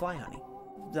flies make fly honey.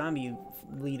 Zombie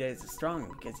leader is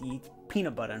strong because he eats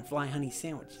peanut butter and fly honey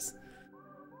sandwiches.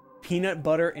 Peanut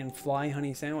butter and fly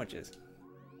honey sandwiches.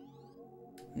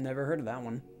 Never heard of that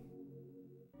one.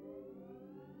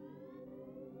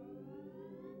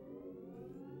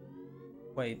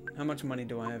 Wait, how much money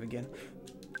do I have again?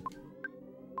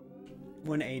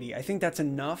 180. I think that's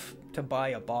enough to buy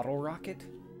a bottle rocket.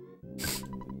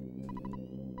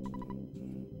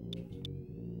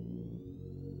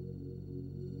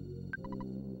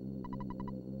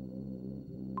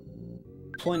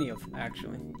 Plenty of,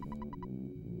 actually.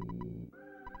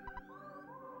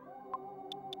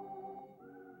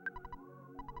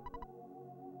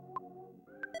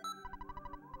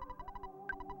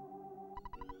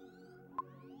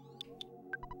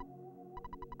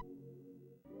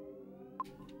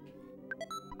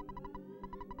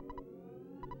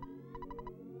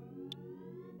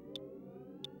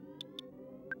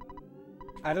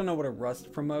 I don't know what a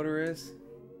rust promoter is.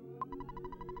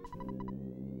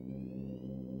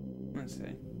 Let's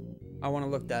see. I want to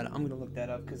look that up. I'm going to look that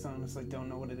up because I honestly don't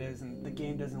know what it is and the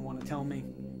game doesn't want to tell me.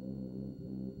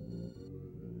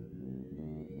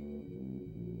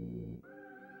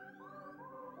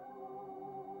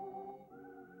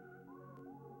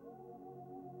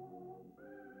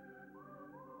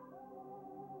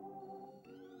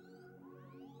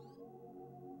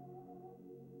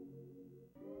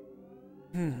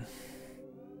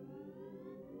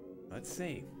 Let's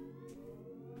see.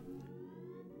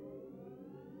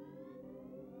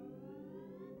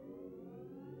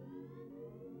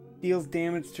 Deals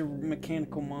damage to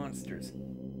mechanical monsters.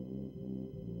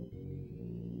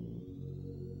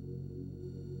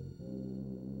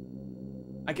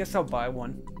 I guess I'll buy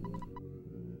one.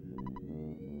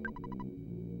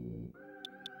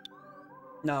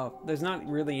 No, there's not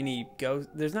really any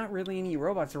there's not really any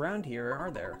robots around here,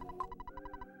 are there?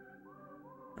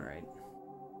 All right.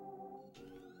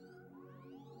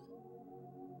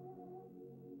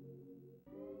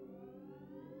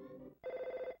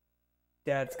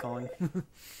 Dad's calling.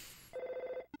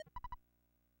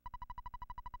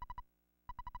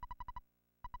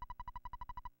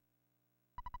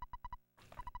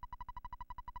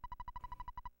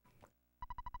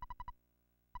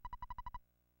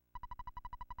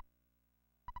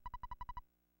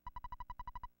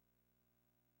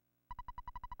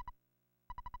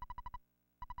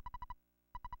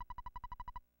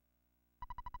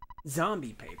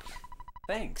 Zombie paper.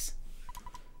 Thanks.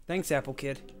 Thanks, Apple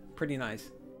Kid. Pretty nice.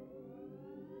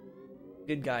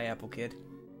 Good guy, Apple Kid.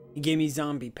 He gave me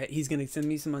zombie paper. He's gonna send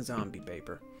me some zombie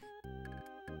paper.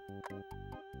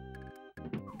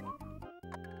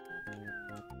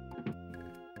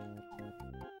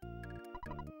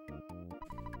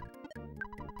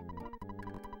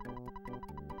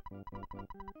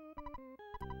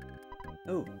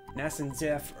 Oh, Ness and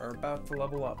Jeff are about to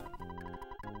level up.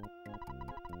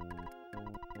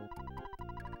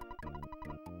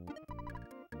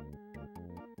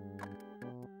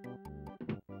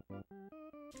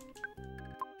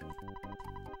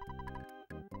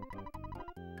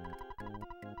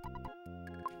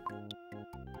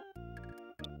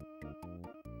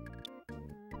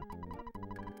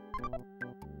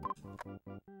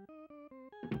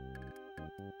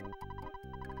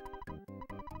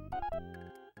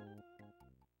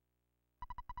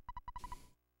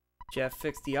 Jeff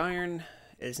fixed the iron.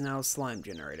 It is now a slime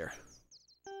generator.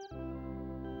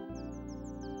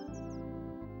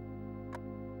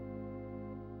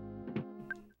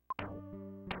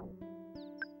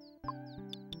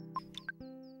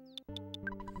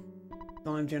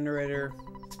 Slime generator,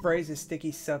 sprays a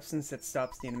sticky substance that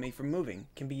stops the enemy from moving.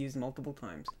 Can be used multiple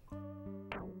times.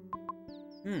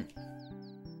 Hmm.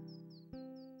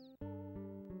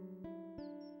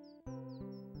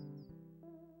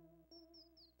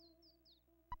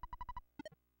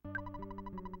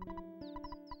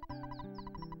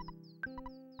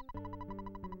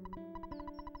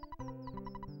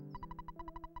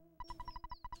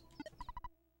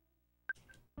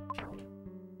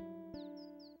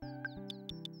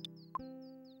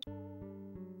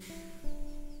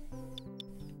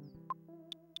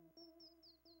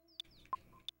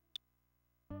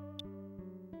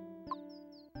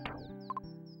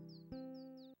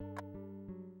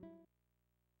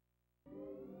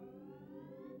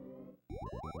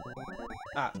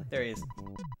 Ah, there he is.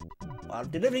 While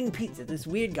delivering pizza, this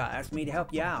weird guy asked me to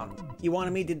help you out. He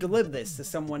wanted me to deliver this to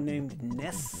someone named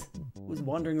Ness, who's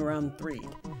wandering around Threed.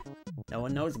 No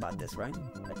one knows about this, right?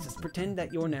 Let's just pretend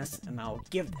that you're Ness, and I'll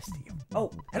give this to you.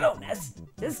 Oh, hello, Ness.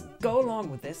 Just go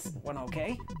along with this one,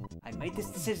 okay? I made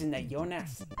this decision that you're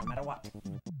Ness, no matter what.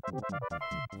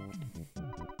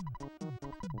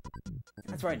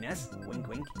 That's right, Ness. Wink,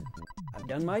 wink. I've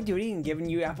done my duty and given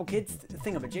you Apple Kids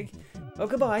thingamajig. Oh,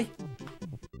 goodbye.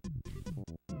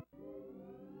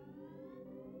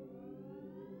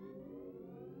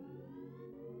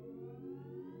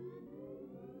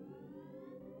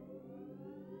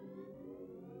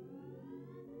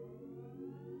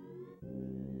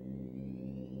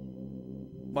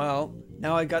 Well,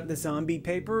 now I got the zombie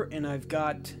paper and I've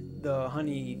got the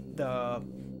honey, the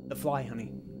fly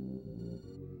honey.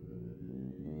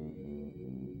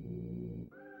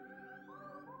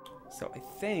 So I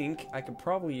think I could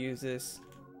probably use this.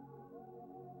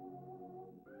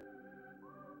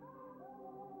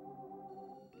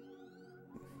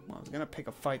 Well, I was gonna pick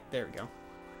a fight. There we go.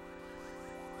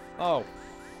 Oh.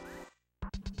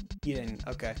 You didn't.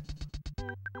 Okay.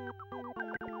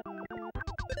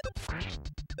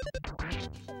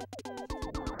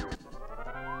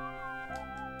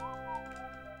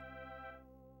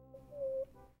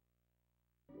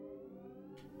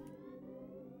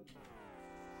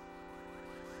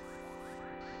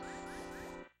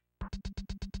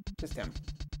 Just him.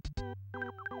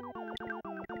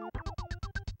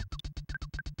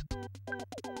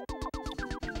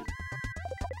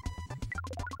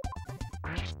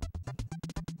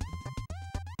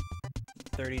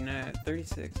 $39,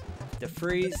 $36. To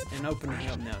freeze and open the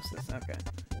hypnosis. Okay.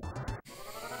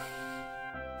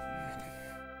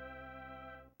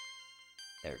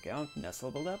 There we go. Nest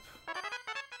leveled up.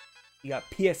 You got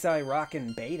PSI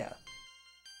Rockin' Beta.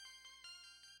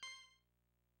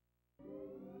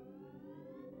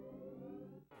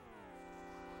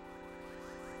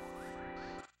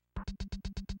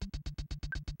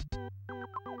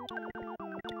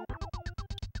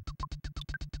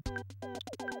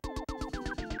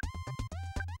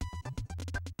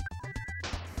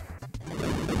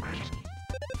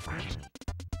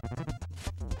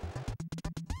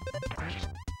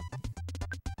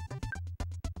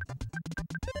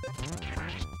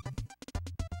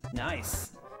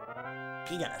 Nice.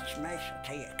 He got a smash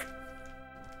attack.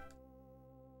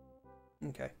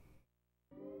 Okay.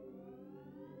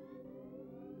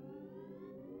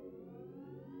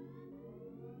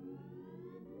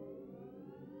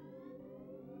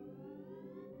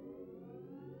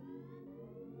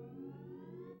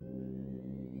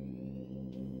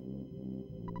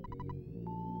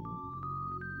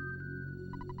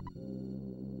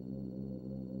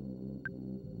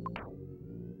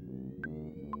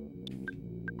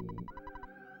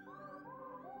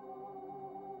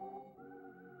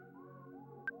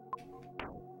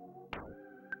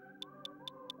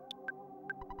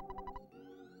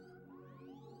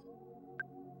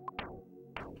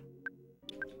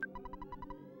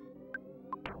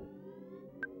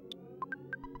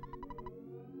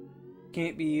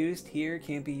 Can't be used here,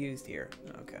 can't be used here.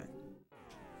 Okay.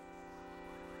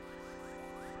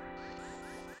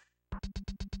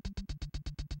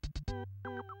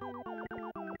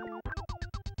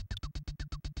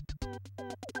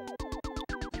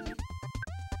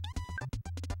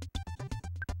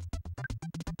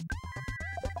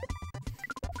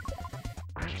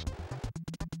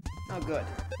 Oh, good.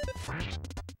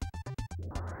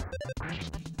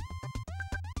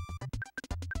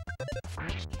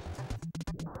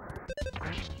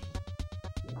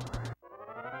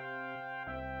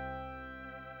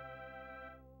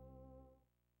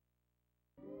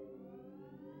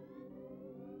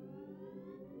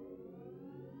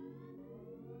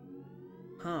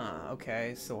 Huh,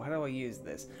 okay, so how do I use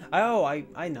this? Oh,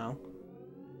 I know.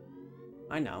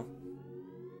 I know.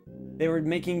 They were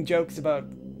making jokes about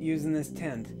using this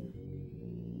tent.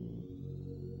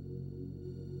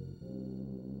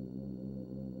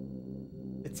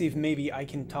 Let's see if maybe I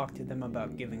can talk to them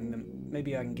about giving them...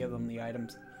 Maybe I can give them the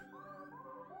items.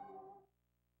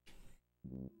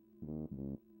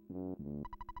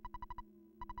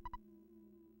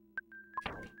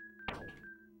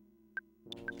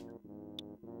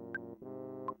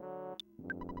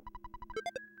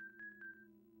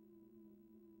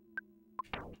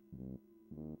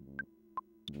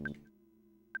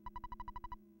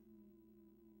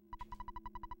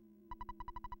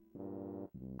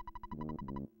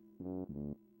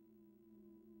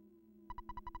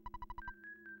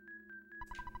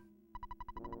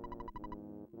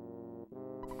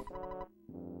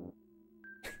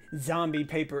 Zombie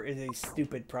paper is a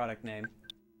stupid product name.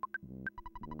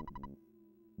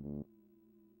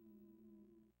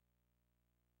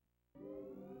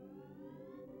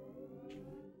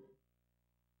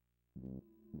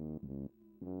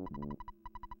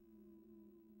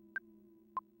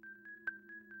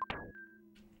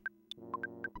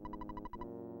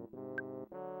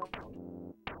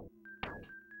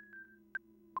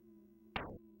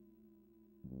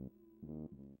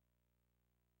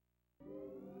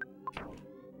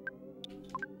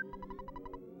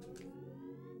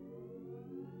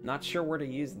 Not sure where to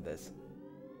use this.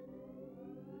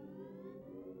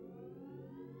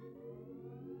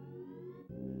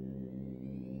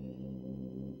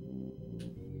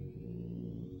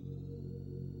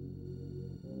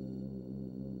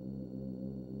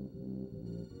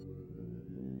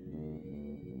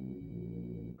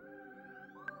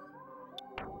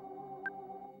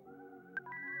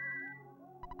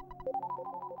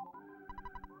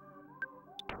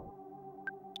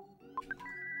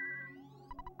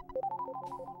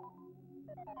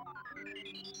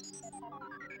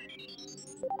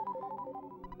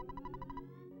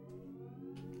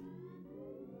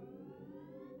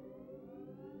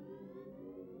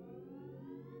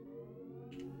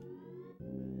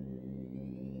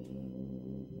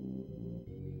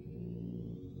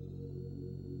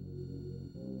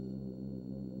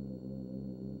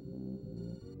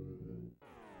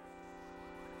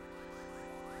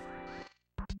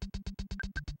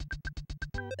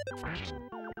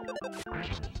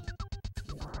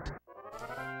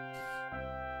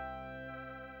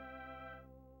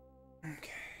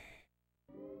 Okay.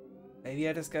 Maybe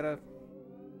I just gotta...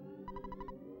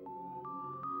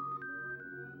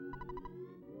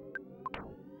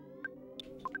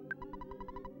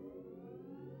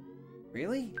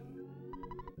 Really?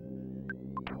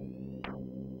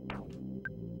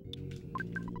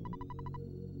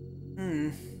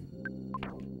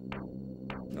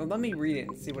 Well, let me read it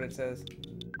and see what it says.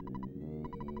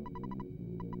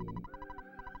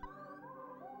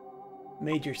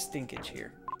 Major stinkage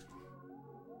here.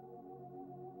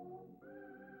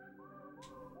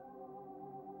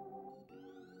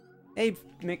 Hey,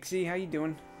 Mixie, how you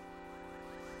doing?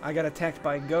 I got attacked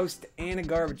by a ghost and a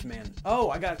garbage man. Oh,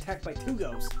 I got attacked by two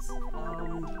ghosts.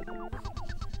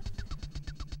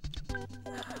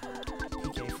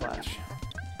 PK Flash.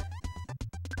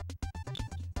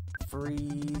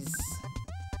 Freeze.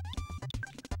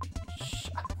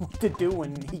 What to do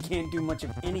when he can't do much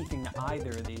of anything to either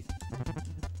of these.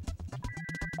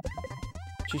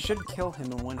 She should kill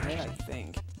him in one hit, I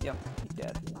think. Yep, he's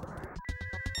dead.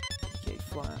 Okay,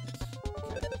 Flash.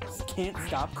 Just can't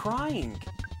stop crying.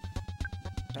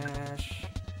 Bash.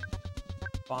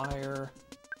 Fire.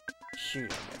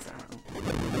 Shoot, I guess I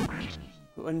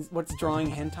don't know. What's drawing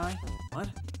hentai? What?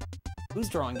 Who's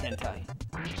drawing hentai?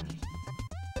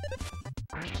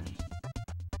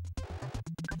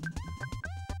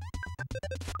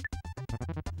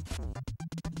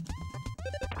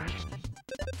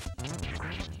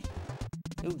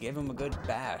 Ooh, give him a good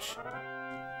bash.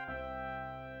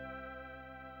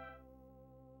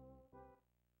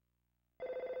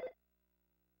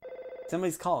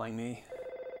 Somebody's calling me.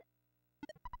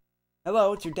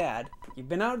 Hello, it's your dad. You've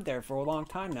been out there for a long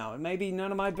time now. It may be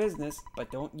none of my business,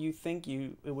 but don't you think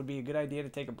it would be a good idea to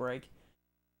take a break?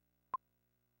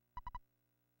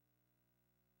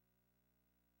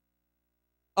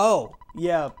 Oh,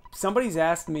 yeah. Somebody's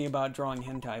asked me about drawing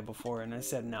hentai before, and I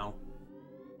said no.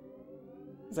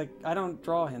 It's like, I don't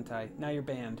draw hentai. Now you're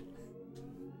banned.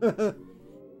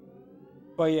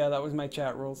 But yeah, that was my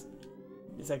chat rules.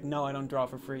 It's like, no, I don't draw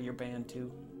for free. You're banned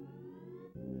too.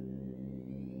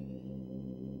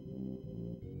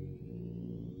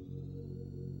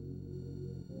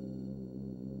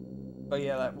 But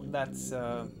yeah, that's,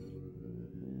 I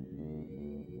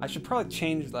should probably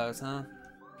change those, huh?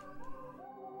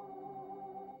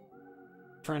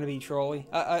 Trying to be trolly.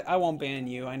 I won't ban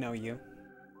you. I know you.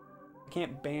 I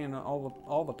can't ban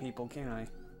all the people, can I?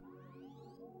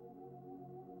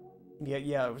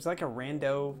 Yeah, it was like a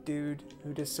rando dude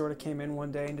who just sort of came in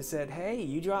one day and just said, "Hey,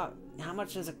 you draw. How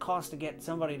much does it cost to get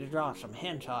somebody to draw some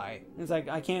hentai?" It's like,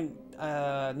 I can't.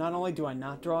 Not only do I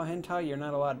not draw hentai, you're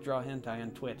not allowed to draw hentai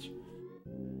on Twitch.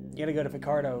 You gotta go to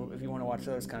Picardo if you want to watch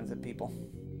those kinds of people.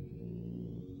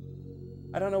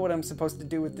 I don't know what I'm supposed to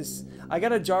do with this. I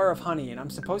got a jar of honey, and I'm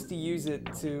supposed to use it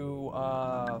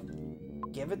to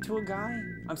give it to a guy.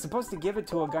 I'm supposed to give it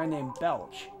to a guy named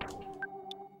Belch.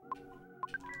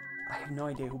 I have no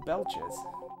idea who Belch is.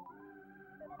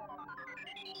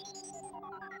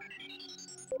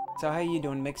 So how you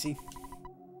doing, Mixie?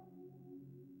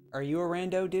 Are you a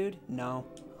rando dude? No.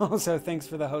 Also, thanks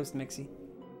for the host, Mixie.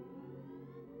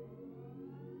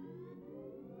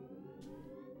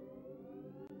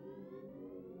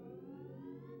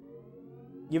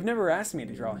 You've never asked me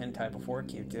to draw hentai before,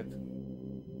 Q-Tip.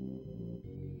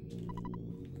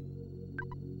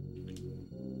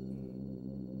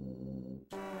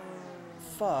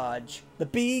 Fudge. The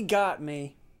bee got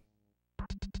me.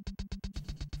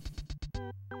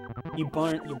 You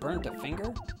burnt a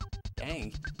finger?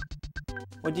 Dang.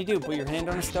 What'd you do? Put your hand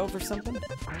on a stove or something?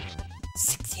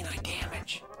 69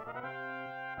 damage.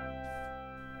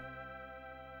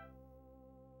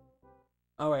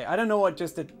 Oh wait, I don't know what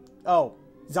just did. Oh,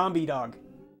 zombie dog.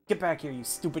 Get back here, you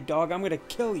stupid dog. I'm gonna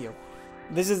kill you.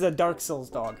 This is a Dark Souls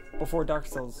dog. Before Dark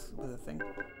Souls was a thing.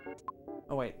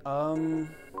 Oh wait,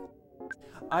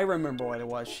 I remember what it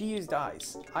was. She used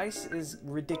ice. Ice is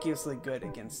ridiculously good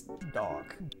against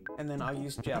dog. And then I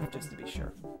used Jeff just to be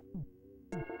sure.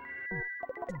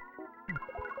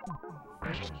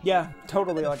 Yeah,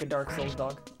 totally like a Dark Souls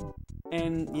dog.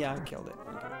 And yeah, I killed it.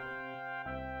 Okay.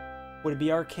 Would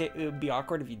it be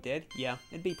awkward if you did? Yeah,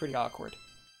 it'd be pretty awkward.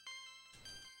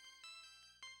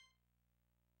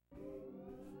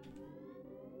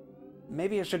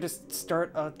 Maybe I should just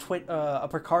start a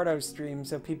Picardo stream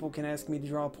so people can ask me to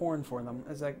draw porn for them.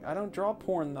 It's like, I don't draw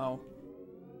porn though.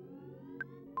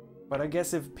 But I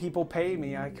guess if people pay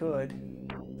me, I could.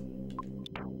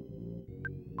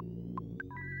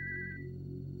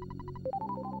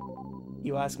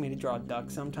 You asked me to draw a duck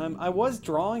sometime. I was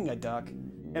drawing a duck.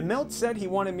 And Milt said he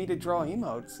wanted me to draw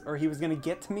emotes. Or he was going to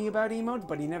get to me about emotes,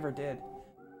 but he never did.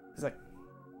 He's like,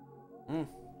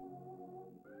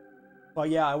 Well,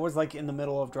 yeah, I was like in the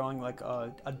middle of drawing like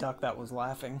a duck that was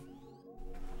laughing.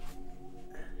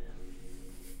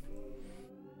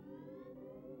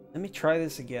 Let me try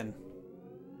this again.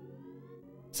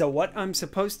 So what I'm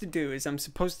supposed to do is I'm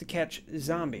supposed to catch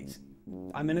zombies.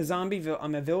 I'm in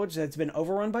I'm a village that's been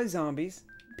overrun by zombies.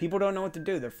 People don't know what to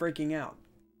do. They're freaking out.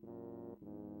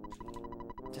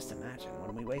 Just imagine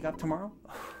when we wake up tomorrow.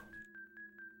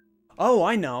 Oh,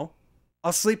 I know.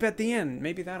 I'll sleep at the inn.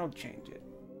 Maybe that'll change it.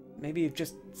 Maybe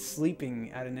just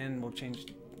sleeping at an inn will change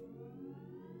it.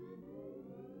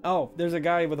 Oh, there's a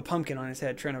guy with a pumpkin on his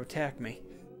head trying to attack me.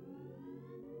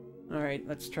 Alright,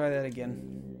 let's try that again.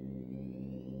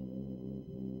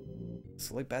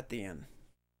 Sleep at the inn.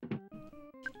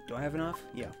 Do I have enough?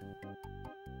 Yeah.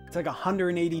 It's like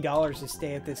 $180 to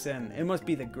stay at this inn. It must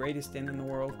be the greatest inn in the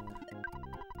world.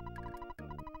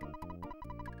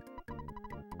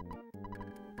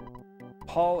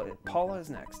 Paula is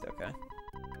next, okay.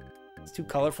 It's too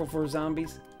colorful for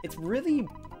zombies. It's really...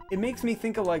 It makes me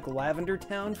think of like Lavender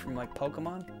Town from like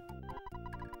Pokemon.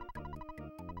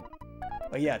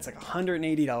 But yeah, it's like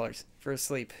 $180 for a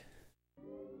sleep.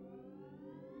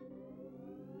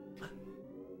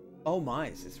 Oh my,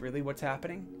 is this really what's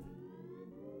happening?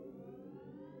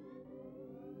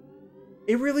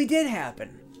 It really did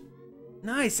happen.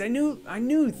 Nice, I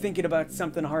knew thinking about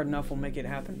something hard enough will make it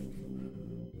happen.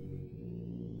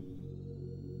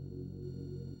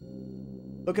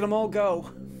 Look at them all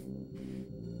go.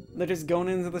 They're just going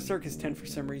into the circus tent for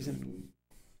some reason.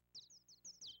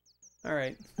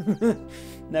 Alright.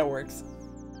 That works.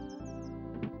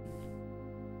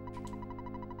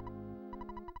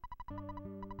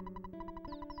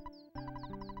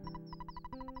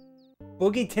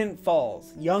 Boogie Tent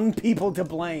Falls. Young people to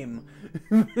blame.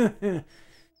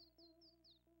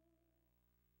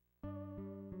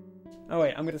 Oh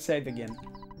wait, I'm gonna save again.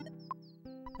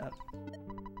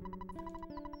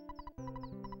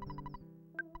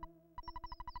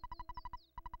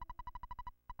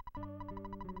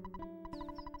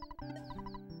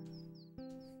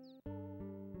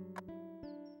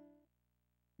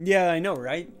 Yeah, I know,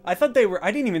 right? I thought they were...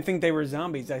 I didn't even think they were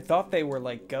zombies. I thought they were,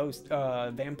 like,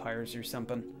 vampires or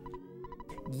something.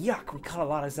 Yuck, we caught a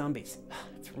lot of zombies.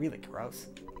 It's really gross.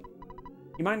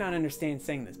 You might not understand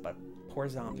saying this, but poor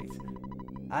zombies.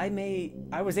 I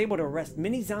was able to arrest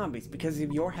many zombies because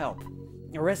of your help.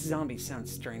 Arrest zombies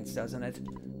sounds strange, doesn't it?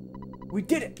 We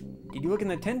did it! Did you look in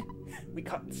the tent? We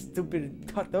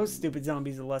taught those stupid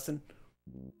zombies a lesson.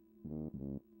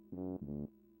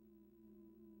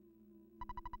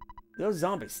 Those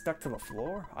zombies stuck to the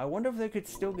floor? I wonder if they could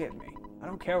still get me. I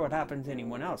don't care what happens to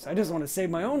anyone else. I just want to save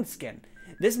my own skin.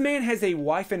 This man has a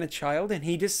wife and a child, and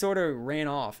he just sort of ran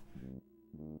off.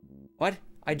 What?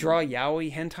 I draw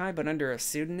yaoi hentai, but under a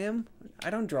pseudonym? I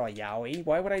don't draw yaoi.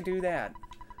 Why would I do that?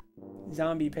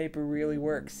 Zombie paper really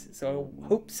works, so I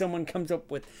hope someone comes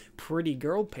up with pretty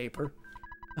girl paper.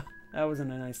 That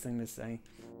wasn't a nice thing to say.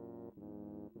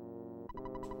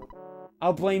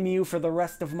 I'll blame you for the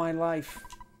rest of my life.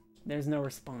 There's no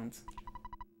response.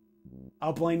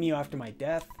 I'll blame you after my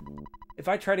death. If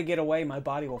I try to get away, my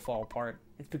body will fall apart.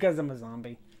 It's because I'm a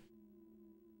zombie.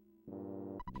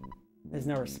 There's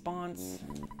no response.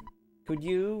 Could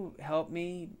you help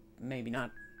me? Maybe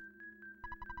not.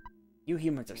 You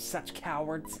humans are such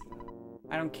cowards.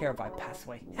 I don't care if I pass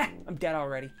away. Ha! I'm dead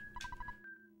already.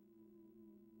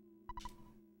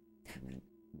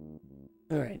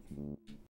 Alright.